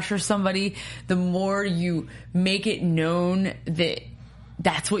you pressure somebody, the more you make it known that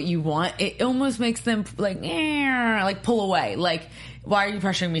that's what you want. It almost makes them like pull away. Like, why are you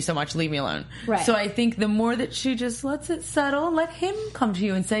pressuring me so much? Leave me alone. Right. So I think the more that she just lets it settle, let him come to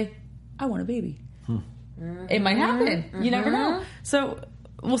you and say, I want a baby. It might happen. You never know. So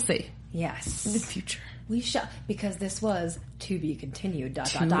we'll see. Yes. In the future. We shall, because this was to be continued, ...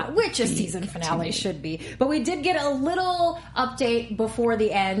 which a season finale should be. But we did get a little update before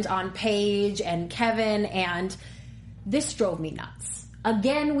the end on Paige and Kevin, and this drove me nuts.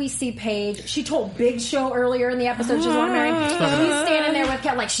 Again, we see Paige. She told Big Show earlier in the episode she's not married. She's standing there with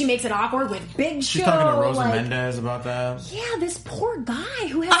Kevin, like she makes it awkward with Big Show. She's talking to Rosa Mendez about that. Yeah, this poor guy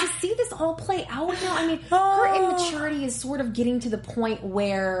who has to see this all play out now. I mean, her immaturity is sort of getting to the point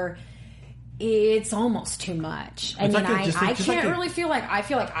where it's almost too much. I mean, I can't really feel like I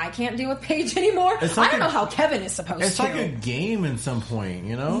can't deal with Paige anymore. I don't know how Kevin is supposed to. It's like a game at some point,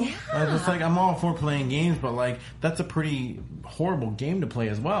 you know? Yeah. It's like I'm all for playing games, but like that's a pretty horrible game to play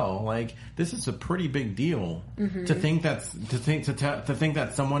as well. Like this is a pretty big deal to think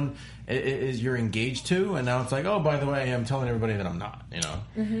that someone is you're engaged to, and now it's like, oh, by the way, I'm telling everybody that I'm not. You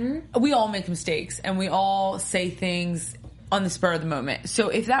know, we all make mistakes, and we all say things on the spur of the moment. So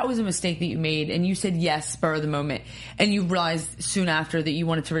if that was a mistake that you made and you said yes, spur of the moment, and you realized soon after that you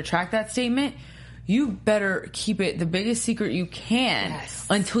wanted to retract that statement, you better keep it the biggest secret you can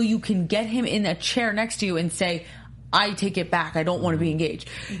until you can get him in a chair next to you and say, I take it back. I don't want to be engaged.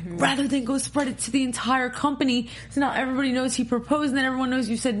 Rather than go spread it to the entire company. So now everybody knows he proposed and then everyone knows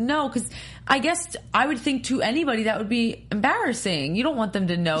you said no. Because I guess I would think to anybody that would be embarrassing. You don't want them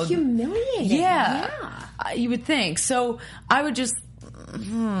to know. Humiliating. Yeah. You would think. So I would just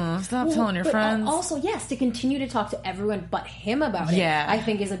stop telling your friends. Also, yes, to continue to talk to everyone but him about it, I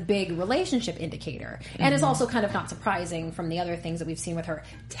think is a big relationship indicator. And is also kind of not surprising from the other things that we've seen with her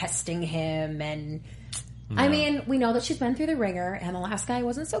testing him and... I mean, we know that she's been through the ringer, and the last guy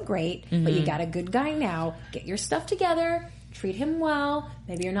wasn't so great, but you got a good guy now. Get your stuff together. Treat him well.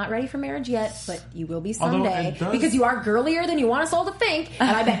 Maybe you're not ready for marriage yet, but you will be someday. Because you are girlier than you want us all to think,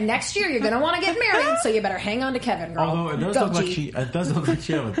 and I bet next year you're going to want to get married, so you better hang on to Kevin, girl. Although it does look like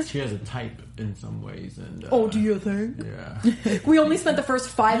she has a type in some ways. And do you think? Yeah. We only spent the first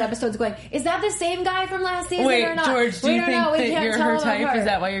 5 episodes going, is that the same guy from last season or not? George, do you think that you're her type? Is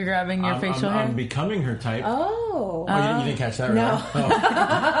that why you're grabbing your facial hair? I'm becoming her type. Oh. You didn't catch that, right? No.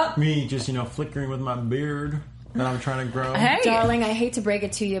 Oh. Me just, flickering with my beard that I'm trying to grow. Hey. Darling, I hate to break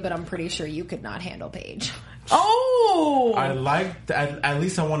it to you, but I'm pretty sure you could not handle Paige. Oh! At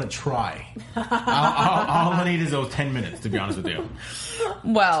least I want to try. All I need is those 10 minutes, to be honest with you.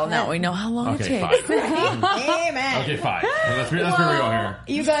 Well, now we know how long it takes. Amen. Okay, fine. Let's be real here.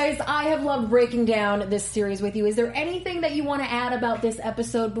 You guys, I have loved breaking down this series with you. Is there anything that you want to add about this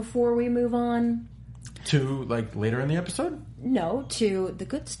episode before we move on? To, later in the episode? No, to the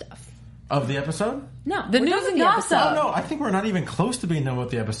good stuff. Of the episode? No. The news and gossip. Oh, no, I think we're not even close to being done with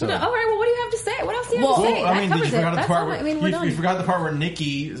the episode. No, all right, well, what do you have to say? What else do you have to say? I mean, did you forgot the part where you forgot the part where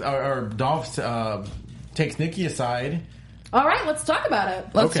Nikki or Dolph takes Nikki aside. All right, let's talk about it.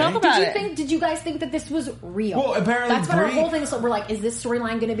 Let's talk about it. Did you guys think that this was real? Well, apparently that's what our whole thing is. So we're like, is this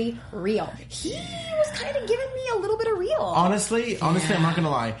storyline going to be real? He was kind of giving me a little bit of real. Honestly, I'm not going to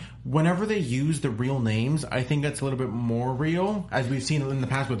lie. Whenever they use the real names, I think that's a little bit more real, as we've seen in the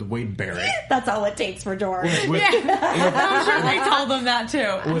past with Wade Barrett. That's all it takes for George. I'm sure they told them that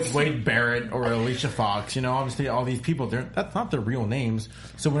too. With Wade Barrett or Alicia Fox, obviously all these people, that's not their real names.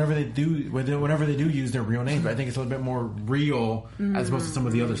 So whenever they do use their real names, I think it's a little bit more real as opposed to some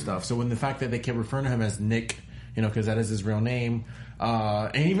of the other stuff. So when the fact that they kept referring to him as Nick, because that is his real name,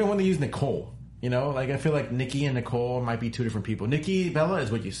 and even when they use Nicole. I feel like Nikki and Nicole might be 2 different people. Nikki Bella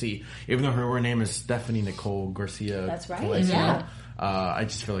is what you see, even though her real name is Stephanie Nicole Garcia. That's right. Palacio. Yeah. I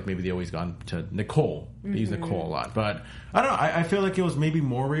just feel like maybe they always gone to Nicole. They use Nicole a lot, but I don't know. I feel like it was maybe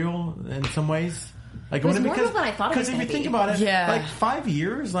more real in some ways. It was more real than I thought it was Because if you think about it, 5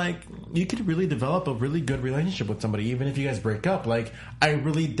 years, you could really develop a really good relationship with somebody, even if you guys break up. I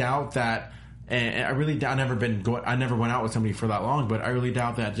really doubt that. And I never went out with somebody for that long, but I really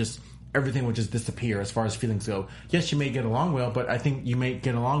doubt that just everything would just disappear as far as feelings go. Yes, you may get along well, but I think you may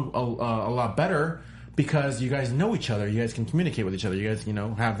get along a lot better because you guys know each other. You guys can communicate with each other. You guys,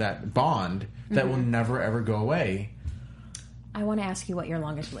 have that bond that will never, ever go away. I want to ask you what your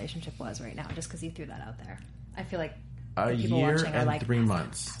longest relationship was right now, just because you threw that out there. I feel like a year and 3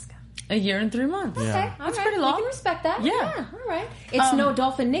 months. A year and 3 months. Okay, Yeah. that's pretty long. You can respect that. Yeah. All right. It's no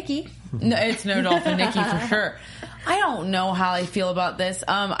Dolph and Nikki. No, it's no Dolph and Nikki for sure. I don't know how I feel about this.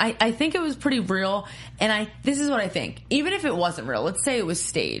 I think it was pretty real, and this is what I think. Even if it wasn't real, let's say it was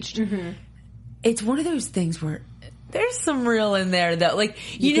staged. It's one of those things where there's some real in there, though. Like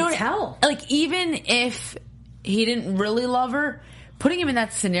you can tell. Like even if he didn't really love her, putting him in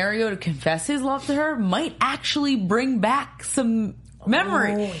that scenario to confess his love to her might actually bring back some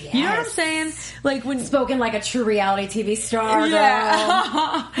memory. Yes. You know what I'm saying? Like when Spoken like a true reality TV star.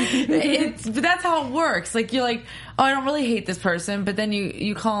 yeah. But that's how it works. Like you're like, oh, I don't really hate this person, but then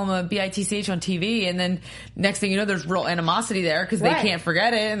you call him a bitch on TV, and then next thing you know, there's real animosity there because they can't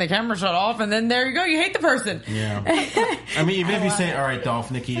forget it, and the camera shut off, and then there you go, you hate the person. Yeah. I mean, even if you say, all right, Dolph,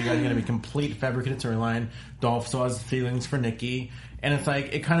 Nikki, you guys are going to be complete fabricated storyline. Dolph still has feelings for Nikki. And it's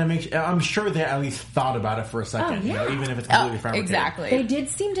like, it kind of makes... I'm sure they at least thought about it for a second, you know, even if it's completely fabricated. Exactly. They did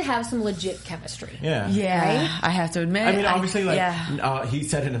seem to have some legit chemistry. Yeah. Yeah. Right? I have to admit. I mean, obviously, he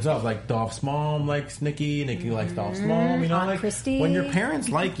said it himself, like, Dolph's mom likes Nikki likes Dolph's mom, you know? Aunt like, Christy. when your parents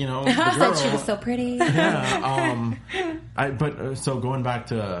like, you know, the I girl... thought she was so pretty. Yeah. So going back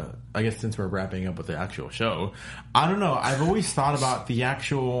to... I guess since we're wrapping up with the actual show, I don't know. I've always thought about the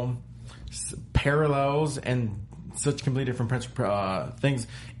actual parallels and such completely different things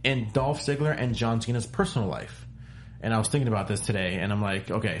in Dolph Ziggler and John Cena's personal life. And I was thinking about this today, and I'm like,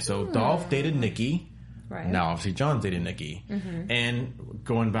 okay, so Dolph dated Nikki. Right. Now, obviously, John's dated Nikki. And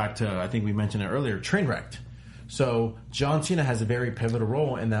going back to, I think we mentioned it earlier, Trainwrecked. So John Cena has a very pivotal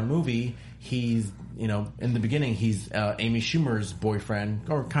role in that movie. He's, you know, in the beginning, he's Amy Schumer's boyfriend,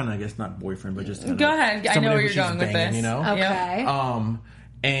 or kind of, I guess, not boyfriend, but just go ahead. I know where you're going with this. You know? Okay.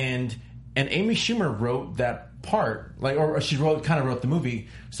 And Amy Schumer wrote that part, like, or she wrote the movie.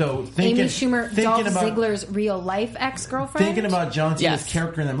 So Amy Schumer, Dolph Ziggler's real life ex-girlfriend. Thinking about John Cena's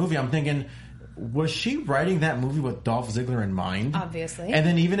character in that movie, I'm thinking, was she writing that movie with Dolph Ziggler in mind? Obviously. And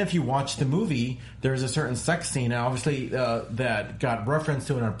then even if you watch the movie, there's a certain sex scene, obviously, that got referenced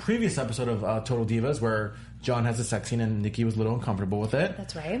to in a previous episode of Total Divas, where John has a sex scene and Nikki was a little uncomfortable with it.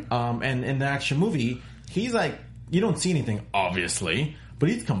 That's right. And in the action movie, he's like, you don't see anything, obviously, but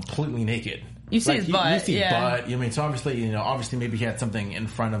he's completely naked. You see his butt. You see butt. I mean, so obviously maybe he had something in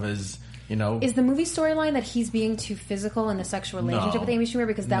front of his, you know. Is the movie storyline that he's being too physical in a sexual relationship with Amy Schumer?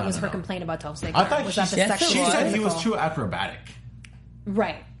 Because that was her complaint about Dolph Ziggler. I thought was she said he was too acrobatic.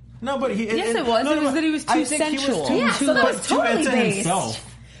 Right. No, but he... Yes, it was. It was that he was too sensual. So that was totally based. Himself.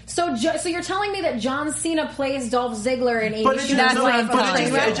 So you're telling me that John Cena plays Dolph Ziggler and Amy Schumer?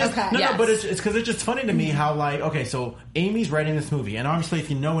 But it's because it's just funny to me how, like, okay, so Amy's writing this movie, and obviously if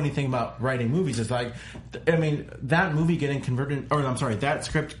you know anything about writing movies, it's like, I mean, that movie getting converted, or I'm sorry, that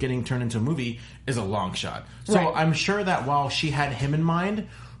script getting turned into a movie is a long shot. So I'm sure that while she had him in mind,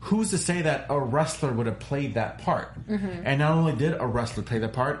 who's to say that a wrestler would have played that part? And not only did a wrestler play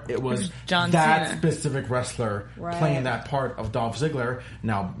that part, it was John that Cena. specific wrestler playing that part of Dolph Ziggler.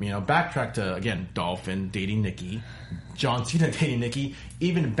 Now, you know, backtrack to, again, Dolph and dating Nikki, John Cena dating Nikki,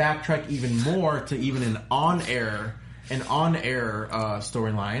 even backtrack even more to even an on-air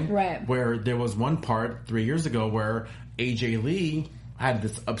storyline, where there was one part 3 years ago where AJ Lee had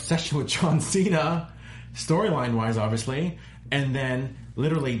this obsession with John Cena, storyline-wise, obviously, and then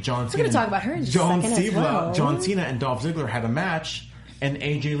literally John Cena and Dolph Ziggler had a match, and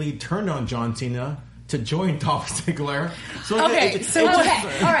AJ Lee turned on John Cena to join Dolph Ziggler. So all right. So the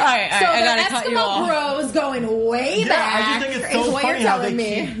Eskimo Bros going way back. I just think it's so funny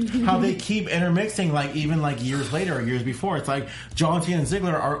how they keep intermixing, like, even like years later or years before. It's like John Cena and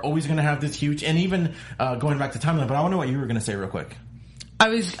Ziggler are always going to have this huge, and even going back to timeline. But I want to know what you were going to say real quick. I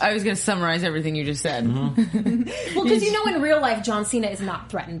was going to summarize everything you just said. Well, because you know, in real life, John Cena is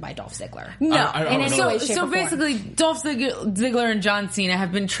not threatened by Dolph Ziggler. No. In any way, shape, so or form. basically, Dolph Ziggler and John Cena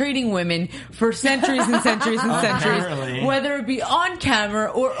have been trading women for centuries and centuries and centuries, whether it be on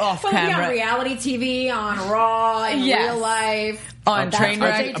camera or off camera. On reality TV, on Raw, in real life. On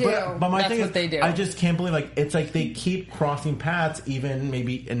Trainwreck. But my thing is, what they do. I just can't believe, like, it's like they keep crossing paths, even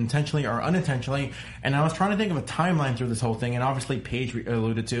maybe intentionally or unintentionally. And I was trying to think of a timeline through this whole thing, and obviously Paige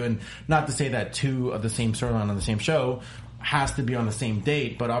alluded to, and not to say that two of the same storyline on the same show has to be on the same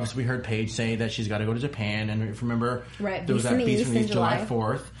date, but obviously we heard Paige say that she's got to go to Japan, and if you remember, there was that Beast from the East July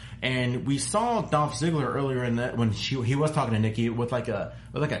 4th, and we saw Dolph Ziggler earlier in that when he was talking to Nikki with like a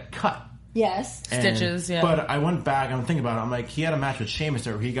cut. Yes. Stitches, yeah. But I went back and I'm thinking about it. I'm like, he had a match with Sheamus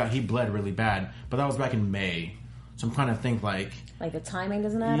where he bled really bad, but that was back in May. So I'm trying to think like the timing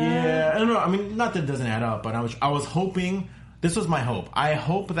doesn't add up. Yeah, I don't know. I mean, not that it doesn't add up, but I was hoping. This was my hope. I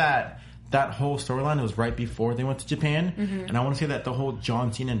hope that that whole storyline was right before they went to Japan, and I want to say that the whole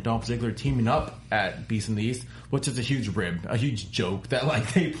John Cena and Dolph Ziggler teaming up at Beast in the East, which is a huge rib, a huge joke that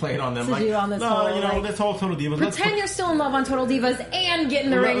like they played on them. To like, do on this whole, this whole Total Divas. Pretend you're still in love on Total Divas and get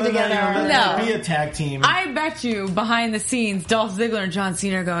in the ring together. No. Be a tag team. I bet you behind the scenes, Dolph Ziggler and John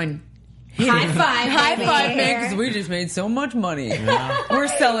Cena are going, high five, man, because we just made so much money. Yeah. We're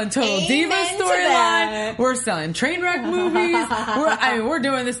selling Total Divas storyline. We're selling Trainwreck movies. We're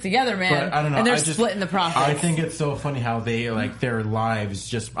doing this together, man. But I don't know. And they're splitting the profits. I think it's so funny how they, like, their lives,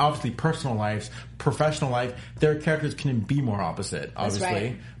 just obviously personal lives, professional life, their characters couldn't be more opposite, obviously. That's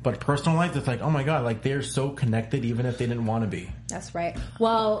right. But personal life, it's like, oh my god, like, they're so connected even if they didn't want to be. That's right.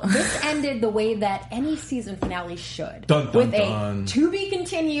 Well, this ended the way that any season finale should. Dun, dun, with dun. a to be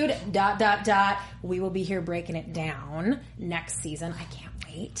continued, ... We will be here breaking it down next season. I can't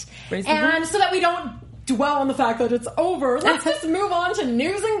wait. And so that we don't dwell on the fact that it's over, let's just move on to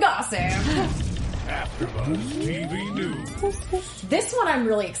news and gossip. AfterBuzz TV News. This one I'm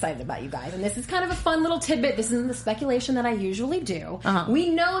really excited about, you guys, and this is kind of a fun little tidbit. This isn't the speculation that I usually do.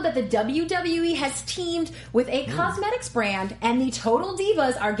 We know that the WWE has teamed with a cosmetics brand, and the Total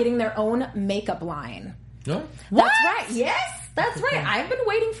Divas are getting their own makeup line. What? That's right. Yes. That's right. I've been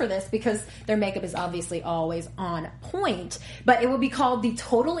waiting for this because their makeup is obviously always on point. But it will be called the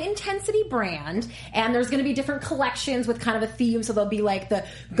Total Intensity brand, and there's going to be different collections with kind of a theme. So there'll be like the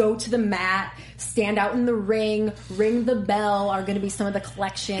go to the mat, stand out in the ring, ring the bell are going to be some of the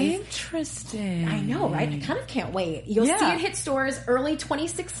collections. Interesting. I know, right? I kind of can't wait. You'll see it hit stores early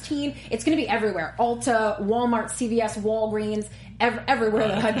 2016. It's going to be everywhere. Ulta, Walmart, CVS, Walgreens, everywhere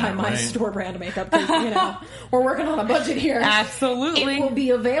that I buy my store brand makeup. Because, we're working on a budget here. Absolutely. It will be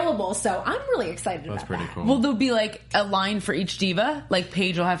available, so I'm really excited about that. That's pretty cool. Will there be like a line for each diva? Like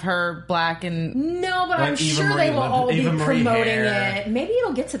Paige will have her black and... No, but like I'm Eva sure Marie they will all be Eva Marie promoting hair. it. Maybe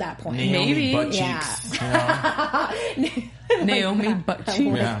it'll get to that point. Maybe. Butt cheeks. Naomi butt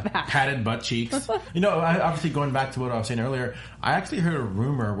cheeks. Padded butt cheeks. Obviously going back to what I was saying earlier, I actually heard a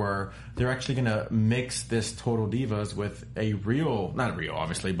rumor where they're actually going to mix this Total Divas with not real,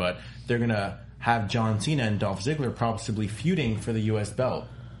 obviously, but they're going to have John Cena and Dolph Ziggler possibly feuding for the U.S. belt.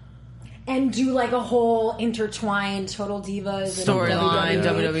 And do like a whole intertwined Total Divas storyline,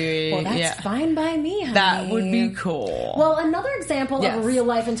 WWE. Well, that's fine by me, honey. That would be cool. Well, another example of real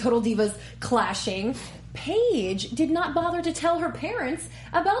life and Total Divas clashing. Paige did not bother to tell her parents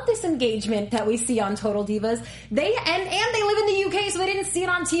about this engagement that we see on Total Divas. They live in the UK, so they didn't see it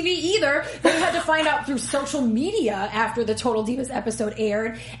on TV either. They had to find out through social media after the Total Divas episode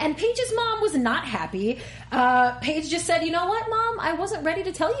aired. And Paige's mom was not happy. Paige just said, "You know what, Mom? I wasn't ready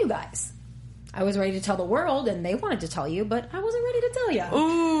to tell you guys. I was ready to tell the world, and they wanted to tell you, but I wasn't ready to tell you."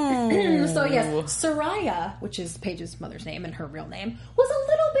 Ooh. So yes, Soraya, which is Paige's mother's name and her real name, was a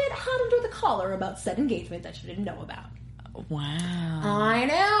little bit hot under the collar about said engagement that she didn't know about. Wow. I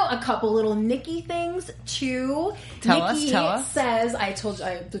know. A couple little Nikki things, too. Tell Nikki us. says, I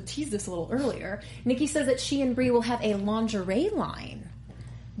teased this a little earlier, Nikki says that she and Brie will have a lingerie line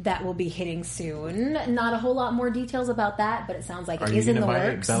that will be hitting soon. Not a whole lot more details about that, but it sounds like it is in the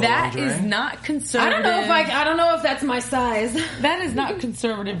works. That is not conservative. I don't know if that's my size. That is not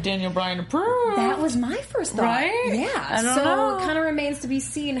conservative Daniel Bryan approved. That was my first thought. Right? Yeah. I don't know. It kind of remains to be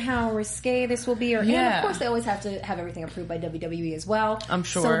seen how risque this will be. And of course, they always have to have everything approved by WWE as well. I'm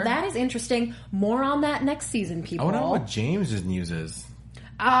sure. So that is interesting. More on that next season, people. I don't know what James's news is.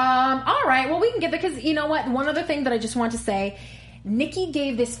 All right. Well, we can get there because you know what? One other thing that I just want to say. Nikki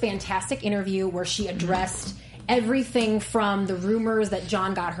gave this fantastic interview where she addressed everything from the rumors that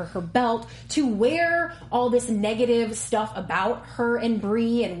John got her belt to where all this negative stuff about her and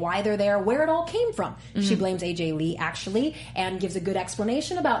Brie and why they're there, where it all came from. Mm-hmm. She blames AJ Lee, actually, and gives a good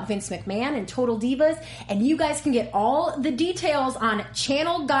explanation about Vince McMahon and Total Divas. And you guys can get all the details on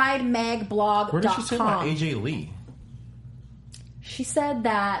channelguidemagblog.com. Where did she say about AJ Lee? She said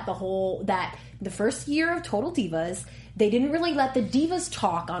that the first year of Total Divas, they didn't really let the Divas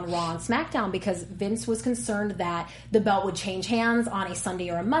talk on Raw and SmackDown because Vince was concerned that the belt would change hands on a Sunday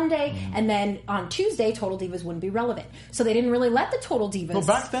or a Monday, and then on Tuesday, Total Divas wouldn't be relevant. So they didn't really let the Total Divas... Well,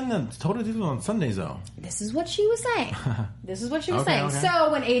 back then, the Total Divas on Sundays, though. This is what she was saying. Okay.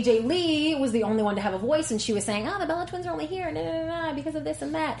 So when AJ Lee was the only one to have a voice, and she was saying, the Bella Twins are only here, because of this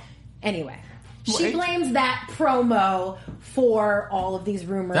and that. Anyway... She blames that promo for all of these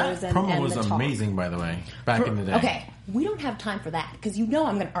rumors. That promo was amazing, by the way, back in the day. Okay, we don't have time for that because I'm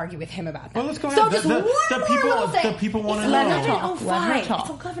going to argue with him about that. Well, let's go so ahead. just The people want to know. Let her talk. Let her talk.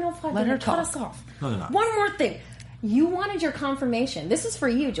 It's 11:05. Let her Cut talk. us off. No, they're not. One more thing. You wanted your confirmation. This is for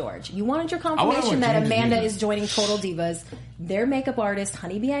you, George. You wanted your confirmation that Amanda is joining Total Divas. Their makeup artist,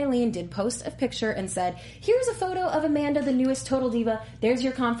 Honeybee Eileen, did post a picture and said, here's a photo of Amanda, the newest Total Diva. There's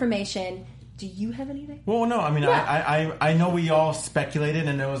your confirmation. Do you have anything? Well, no. I mean, yeah. I know we all speculated,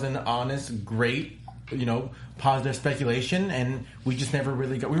 and it was an honest, great, positive speculation, and we just never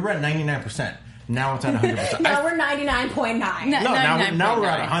really got... We were at 99%. Now it's at 100%. Now we're 99.9. Now we're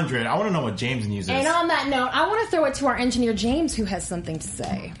at 100. I want to know what James' news is. And on that note, I want to throw it to our engineer, James, who has something to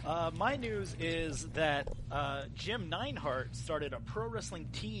say. My news is that Jim Neidhart started a Pro Wrestling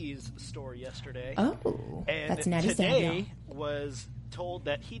Tees store yesterday. Oh, and that's Natty today was told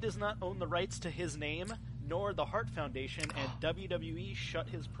that he does not own the rights to his name, nor the Hart Foundation, and WWE shut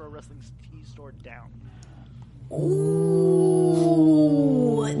his Pro Wrestling Tees store down. Ooh,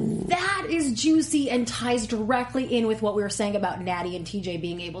 that is juicy and ties directly in with what we were saying about Natty and TJ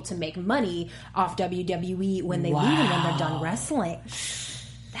being able to make money off WWE when they leave and when they're done wrestling.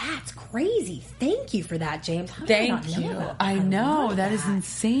 That's crazy. Thank you for that, James. Thank you. I know. That is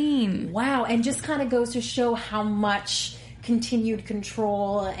insane. Wow. And just kind of goes to show how much continued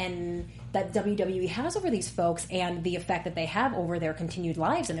control and that WWE has over these folks and the effect that they have over their continued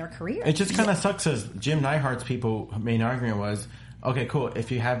lives and their careers. It just kind of sucks as Jim Neidhart's main argument was, okay, cool, if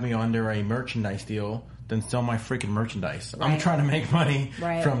you have me under a merchandise deal, then sell my freaking merchandise. Right. I'm trying to make money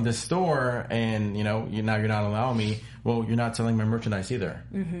from the store, and now you're not allowing me. Well, you're not selling my merchandise either.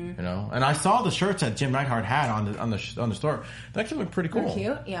 Mm-hmm. And I saw the shirts that Jim Neidhart had on the store. They actually look pretty cool. They're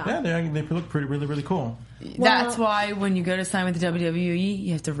cute, yeah. Yeah, they look really, really cool. That's why when you go to sign with the WWE,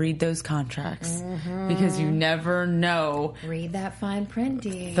 you have to read those contracts because you never know. Read that fine print,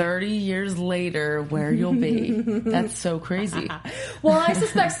 D. 30 years later, where you'll be. That's so crazy. Well, I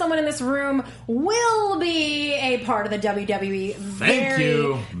suspect someone in this room will be a part of the WWE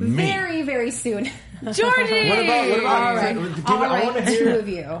very, very soon. Georgie! What about all right, two of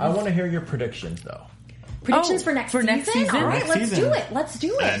you. I want to hear your predictions, though. Predictions for next season? All right, let's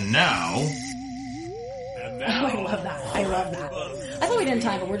do it. And now... Oh, I love that. I thought we didn't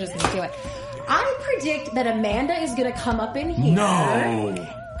time, but we're just going to do it. I predict that Amanda is going to come up in here. No!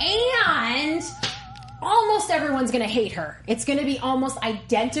 And almost everyone's going to hate her. It's going to be almost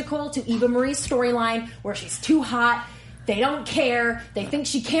identical to Eva Marie's storyline where she's too hot. They don't care. They think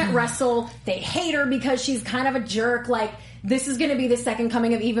she can't wrestle. They hate her because she's kind of a jerk. Like, this is going to be the second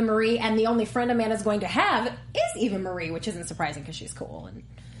coming of Eva Marie, and the only friend Amanda's going to have is Eva Marie, which isn't surprising because she's cool. And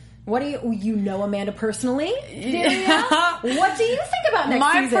what do you know Amanda personally? Yeah. What do you think about next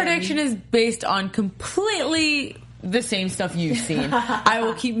season? My prediction is based on completely the same stuff you've seen. I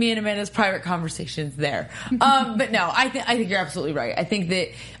will keep me and Amanda's private conversations there. But no, I think you're absolutely right. I think that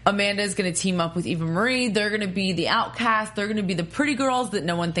Amanda is going to team up with Eva Marie. They're going to be the outcast. They're going to be the pretty girls that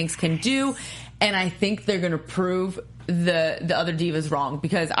no one thinks can do. And I think they're going to prove the other divas wrong,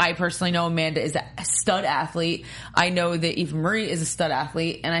 because I personally know Amanda is a stud athlete. I know that Eva Marie is a stud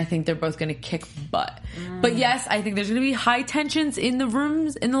athlete, and I think they're both going to kick butt. But yes, I think there's going to be high tensions in the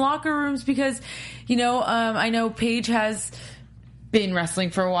locker rooms, because, I know Paige has been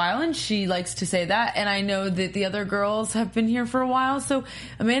wrestling for a while, and she likes to say that, and I know that the other girls have been here for a while, so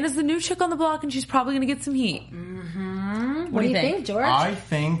Amanda's the new chick on the block, and she's probably going to get some heat. What do you think, George? I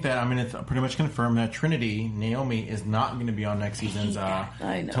think that, it's pretty much confirmed that Trinity, Naomi, is not going to be on next season's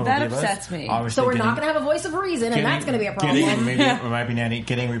I know. Total That Divas. upsets me. So we're not going to have a voice of reason, and that's going to be a problem. Maybe it might be Natty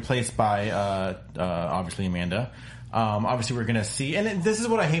getting replaced by, obviously, Amanda. Obviously, we're going to see, and this is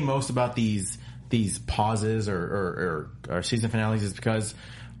what I hate most about these pauses or season finales, is because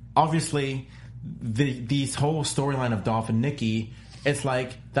obviously these whole storyline of Dolph and Nikki, it's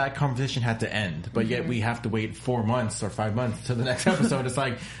like that conversation had to end, but yet we have to wait 4 months or 5 months to the next episode. It's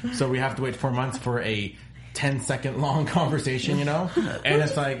like, so we have to wait 4 months for a 10-second long conversation, and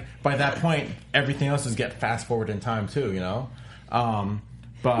it's like by that point everything else is get fast forward in time too,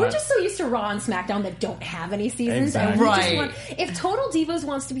 But we're just so used to Raw and SmackDown that don't have any seasons. Exactly. And we just want, if Total Divas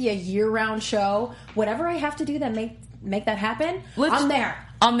wants to be a year-round show, whatever I have to do that make that happen, I'm there.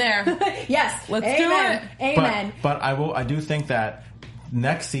 Yes. Let's Amen. do it. Amen. But I do think that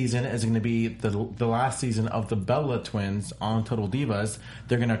next season is going to be the last season of the Bella twins on Total Divas.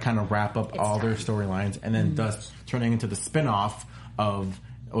 They're going to kind of wrap up all their storylines, and then thus turning into the spin-off of...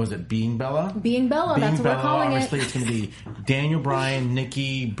 Was it Being Bella? Being Bella, that's what we're calling obviously, it's going to be Daniel Bryan,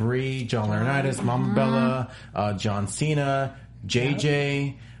 Nikki, Brie, John Laurinaitis, Mama Bella, John Cena,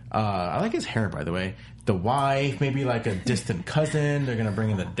 JJ. I like his hair, by the way. The wife, maybe like a distant cousin. They're going to bring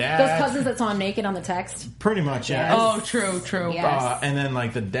in the dad. Those cousins that saw naked on the text. Pretty much, yeah. Oh, true. Yes. And then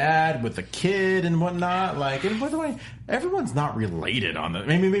like the dad with the kid and whatnot. Like, and by the way, everyone's not related on the...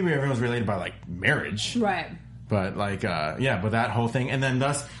 Maybe everyone's related by like marriage. Right. But but that whole thing, and then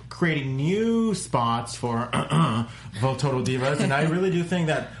thus creating new spots for Total Divas, and I really do think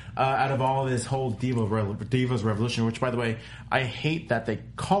that out of all this whole Divas Revolution, which by the way, I hate that they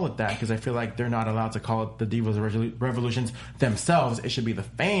call it that because I feel like they're not allowed to call it the Divas Revolutions themselves. It should be the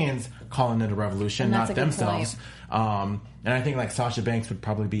fans calling it a revolution, not themselves. And I think like Sasha Banks would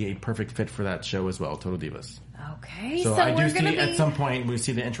probably be a perfect fit for that show as well, Total Divas. Okay, so I do see at some point we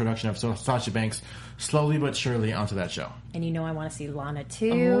see the introduction of Sasha Banks slowly but surely onto that show. And I want to see Lana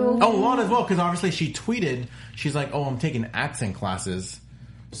too. Oh, Lana as well, because obviously she tweeted, she's like, "Oh, I'm taking accent classes."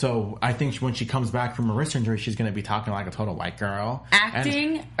 So I think when she comes back from a wrist injury, she's going to be talking like a total white girl.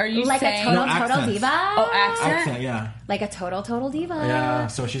 Acting? Are you like saying? a total diva? Oh, accent? Yeah. Like a total diva. Yeah,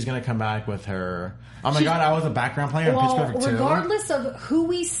 so she's going to come back with her... Oh my God, I was a background player on Pitch Perfect 2. Regardless of who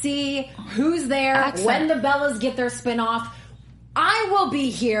we see, who's there, when the Bellas get their spinoff, I will be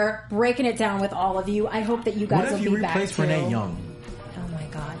here breaking it down with all of you. I hope that you guys will be back too. What if you replace Renee Young?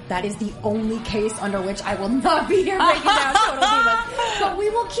 That is the only case under which I will not be here breaking down Total Divas. But we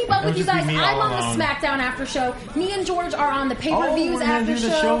will keep up with you guys. I'm on the SmackDown after show. Me and George are on the pay-per-views after show.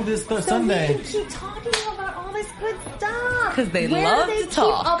 The show this Sunday. So we can keep talking about all this good stuff. Because they love to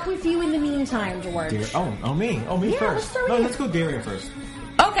talk. Keep up with you in the meantime, George? Me first. Let's go Daria first.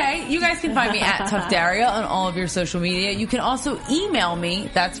 Okay, you guys can find me at Tough Daria on all of your social media. You can also email me,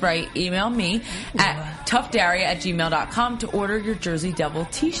 that's right, email me at toughdaria@gmail.com to order your Jersey Devil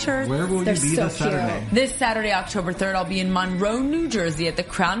t-shirts. Where will you be this Saturday? This Saturday, October 3rd, I'll be in Monroe, New Jersey at the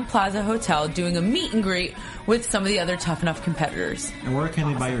Crown Plaza Hotel doing a meet and greet with some of the other Tough Enough competitors. And where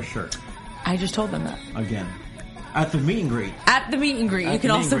can they buy your shirt? I just told them that. Again. At the meet and greet. At the meet and greet. You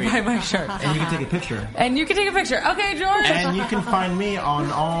can also buy my shirt. And you can take a picture. Okay, George. And you can find me on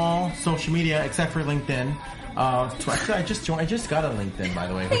all social media except for LinkedIn. Actually, I just got a LinkedIn, by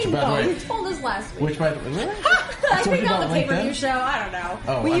the way. Which, by the way, you told us last week. Which, by the way, really? I think on the pay-per-view show. I don't know.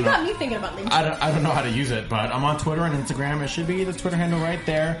 Well, you got me thinking about LinkedIn. I don't know how to use it, but I'm on Twitter and Instagram. It should be the Twitter handle right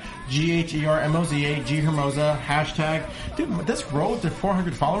there. GHERMOZA, G Hermosa, hashtag. Dude, this road to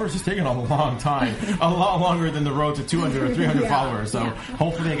 400 followers is taking a long time. A lot longer than the road to 200 or 300 followers. So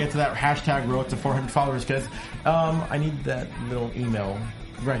hopefully I get to that hashtag road to 400 followers because I need that little email.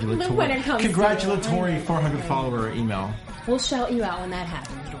 Congratulatory 400 follower email. We'll shout you out when that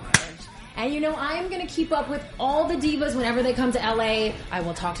happens, George. And I am going to keep up with all the divas whenever they come to LA. I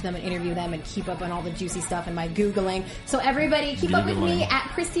will talk to them and interview them and keep up on all the juicy stuff in my Googling. So everybody keep up with me at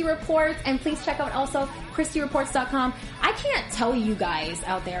Christy Reports, and please check out also ChristyReports.com. I can't tell you guys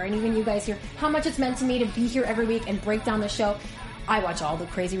out there, and even you guys here, how much it's meant to me to be here every week and break down the show. I watch all the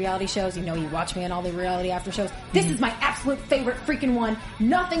crazy reality shows. You watch me on all the reality after shows. This is my absolute favorite freaking one.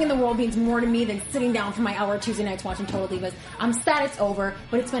 Nothing in the world means more to me than sitting down for my hour Tuesday nights watching Total Divas. I'm sad it's over,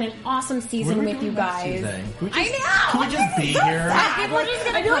 but it's been an awesome season with you guys. I know! Can we just be here? I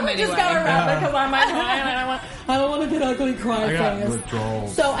feel like we just got around because I'm my mind and I don't want to get ugly cry face.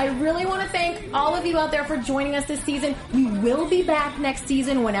 So I really want to thank all of you out there for joining us this season. We will be back next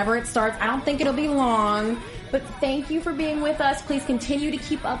season whenever it starts. I don't think it'll be long. But thank you for being with us. Please continue to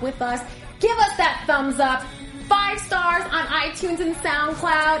keep up with us. Give us that thumbs up. 5 stars on iTunes and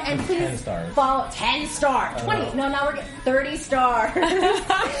SoundCloud. And please 10 stars. Follow 10 stars. 20. No, now we're getting 30 stars.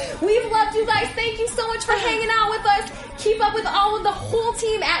 We've loved you guys. Thank you so much for hanging out with us. Keep up with all of the whole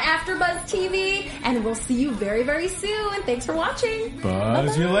team at AfterBuzz TV. And we'll see you very, very soon. Thanks for watching.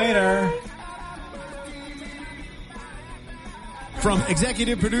 Buzz you later. From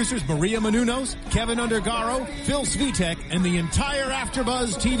executive producers Maria Menounos, Kevin Undergaro, Phil Svitek, and the entire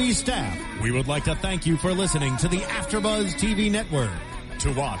AfterBuzz TV staff, we would like to thank you for listening to the AfterBuzz TV network.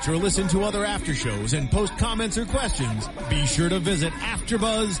 To watch or listen to other after shows and post comments or questions, be sure to visit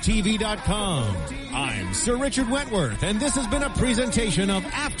AfterBuzzTV.com. I'm Sir Richard Wentworth, and this has been a presentation of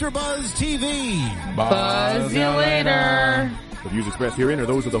AfterBuzz TV. Buzz you later. The views expressed herein are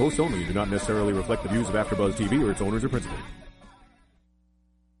those of the hosts only and do not necessarily reflect the views of AfterBuzz TV or its owners or principals.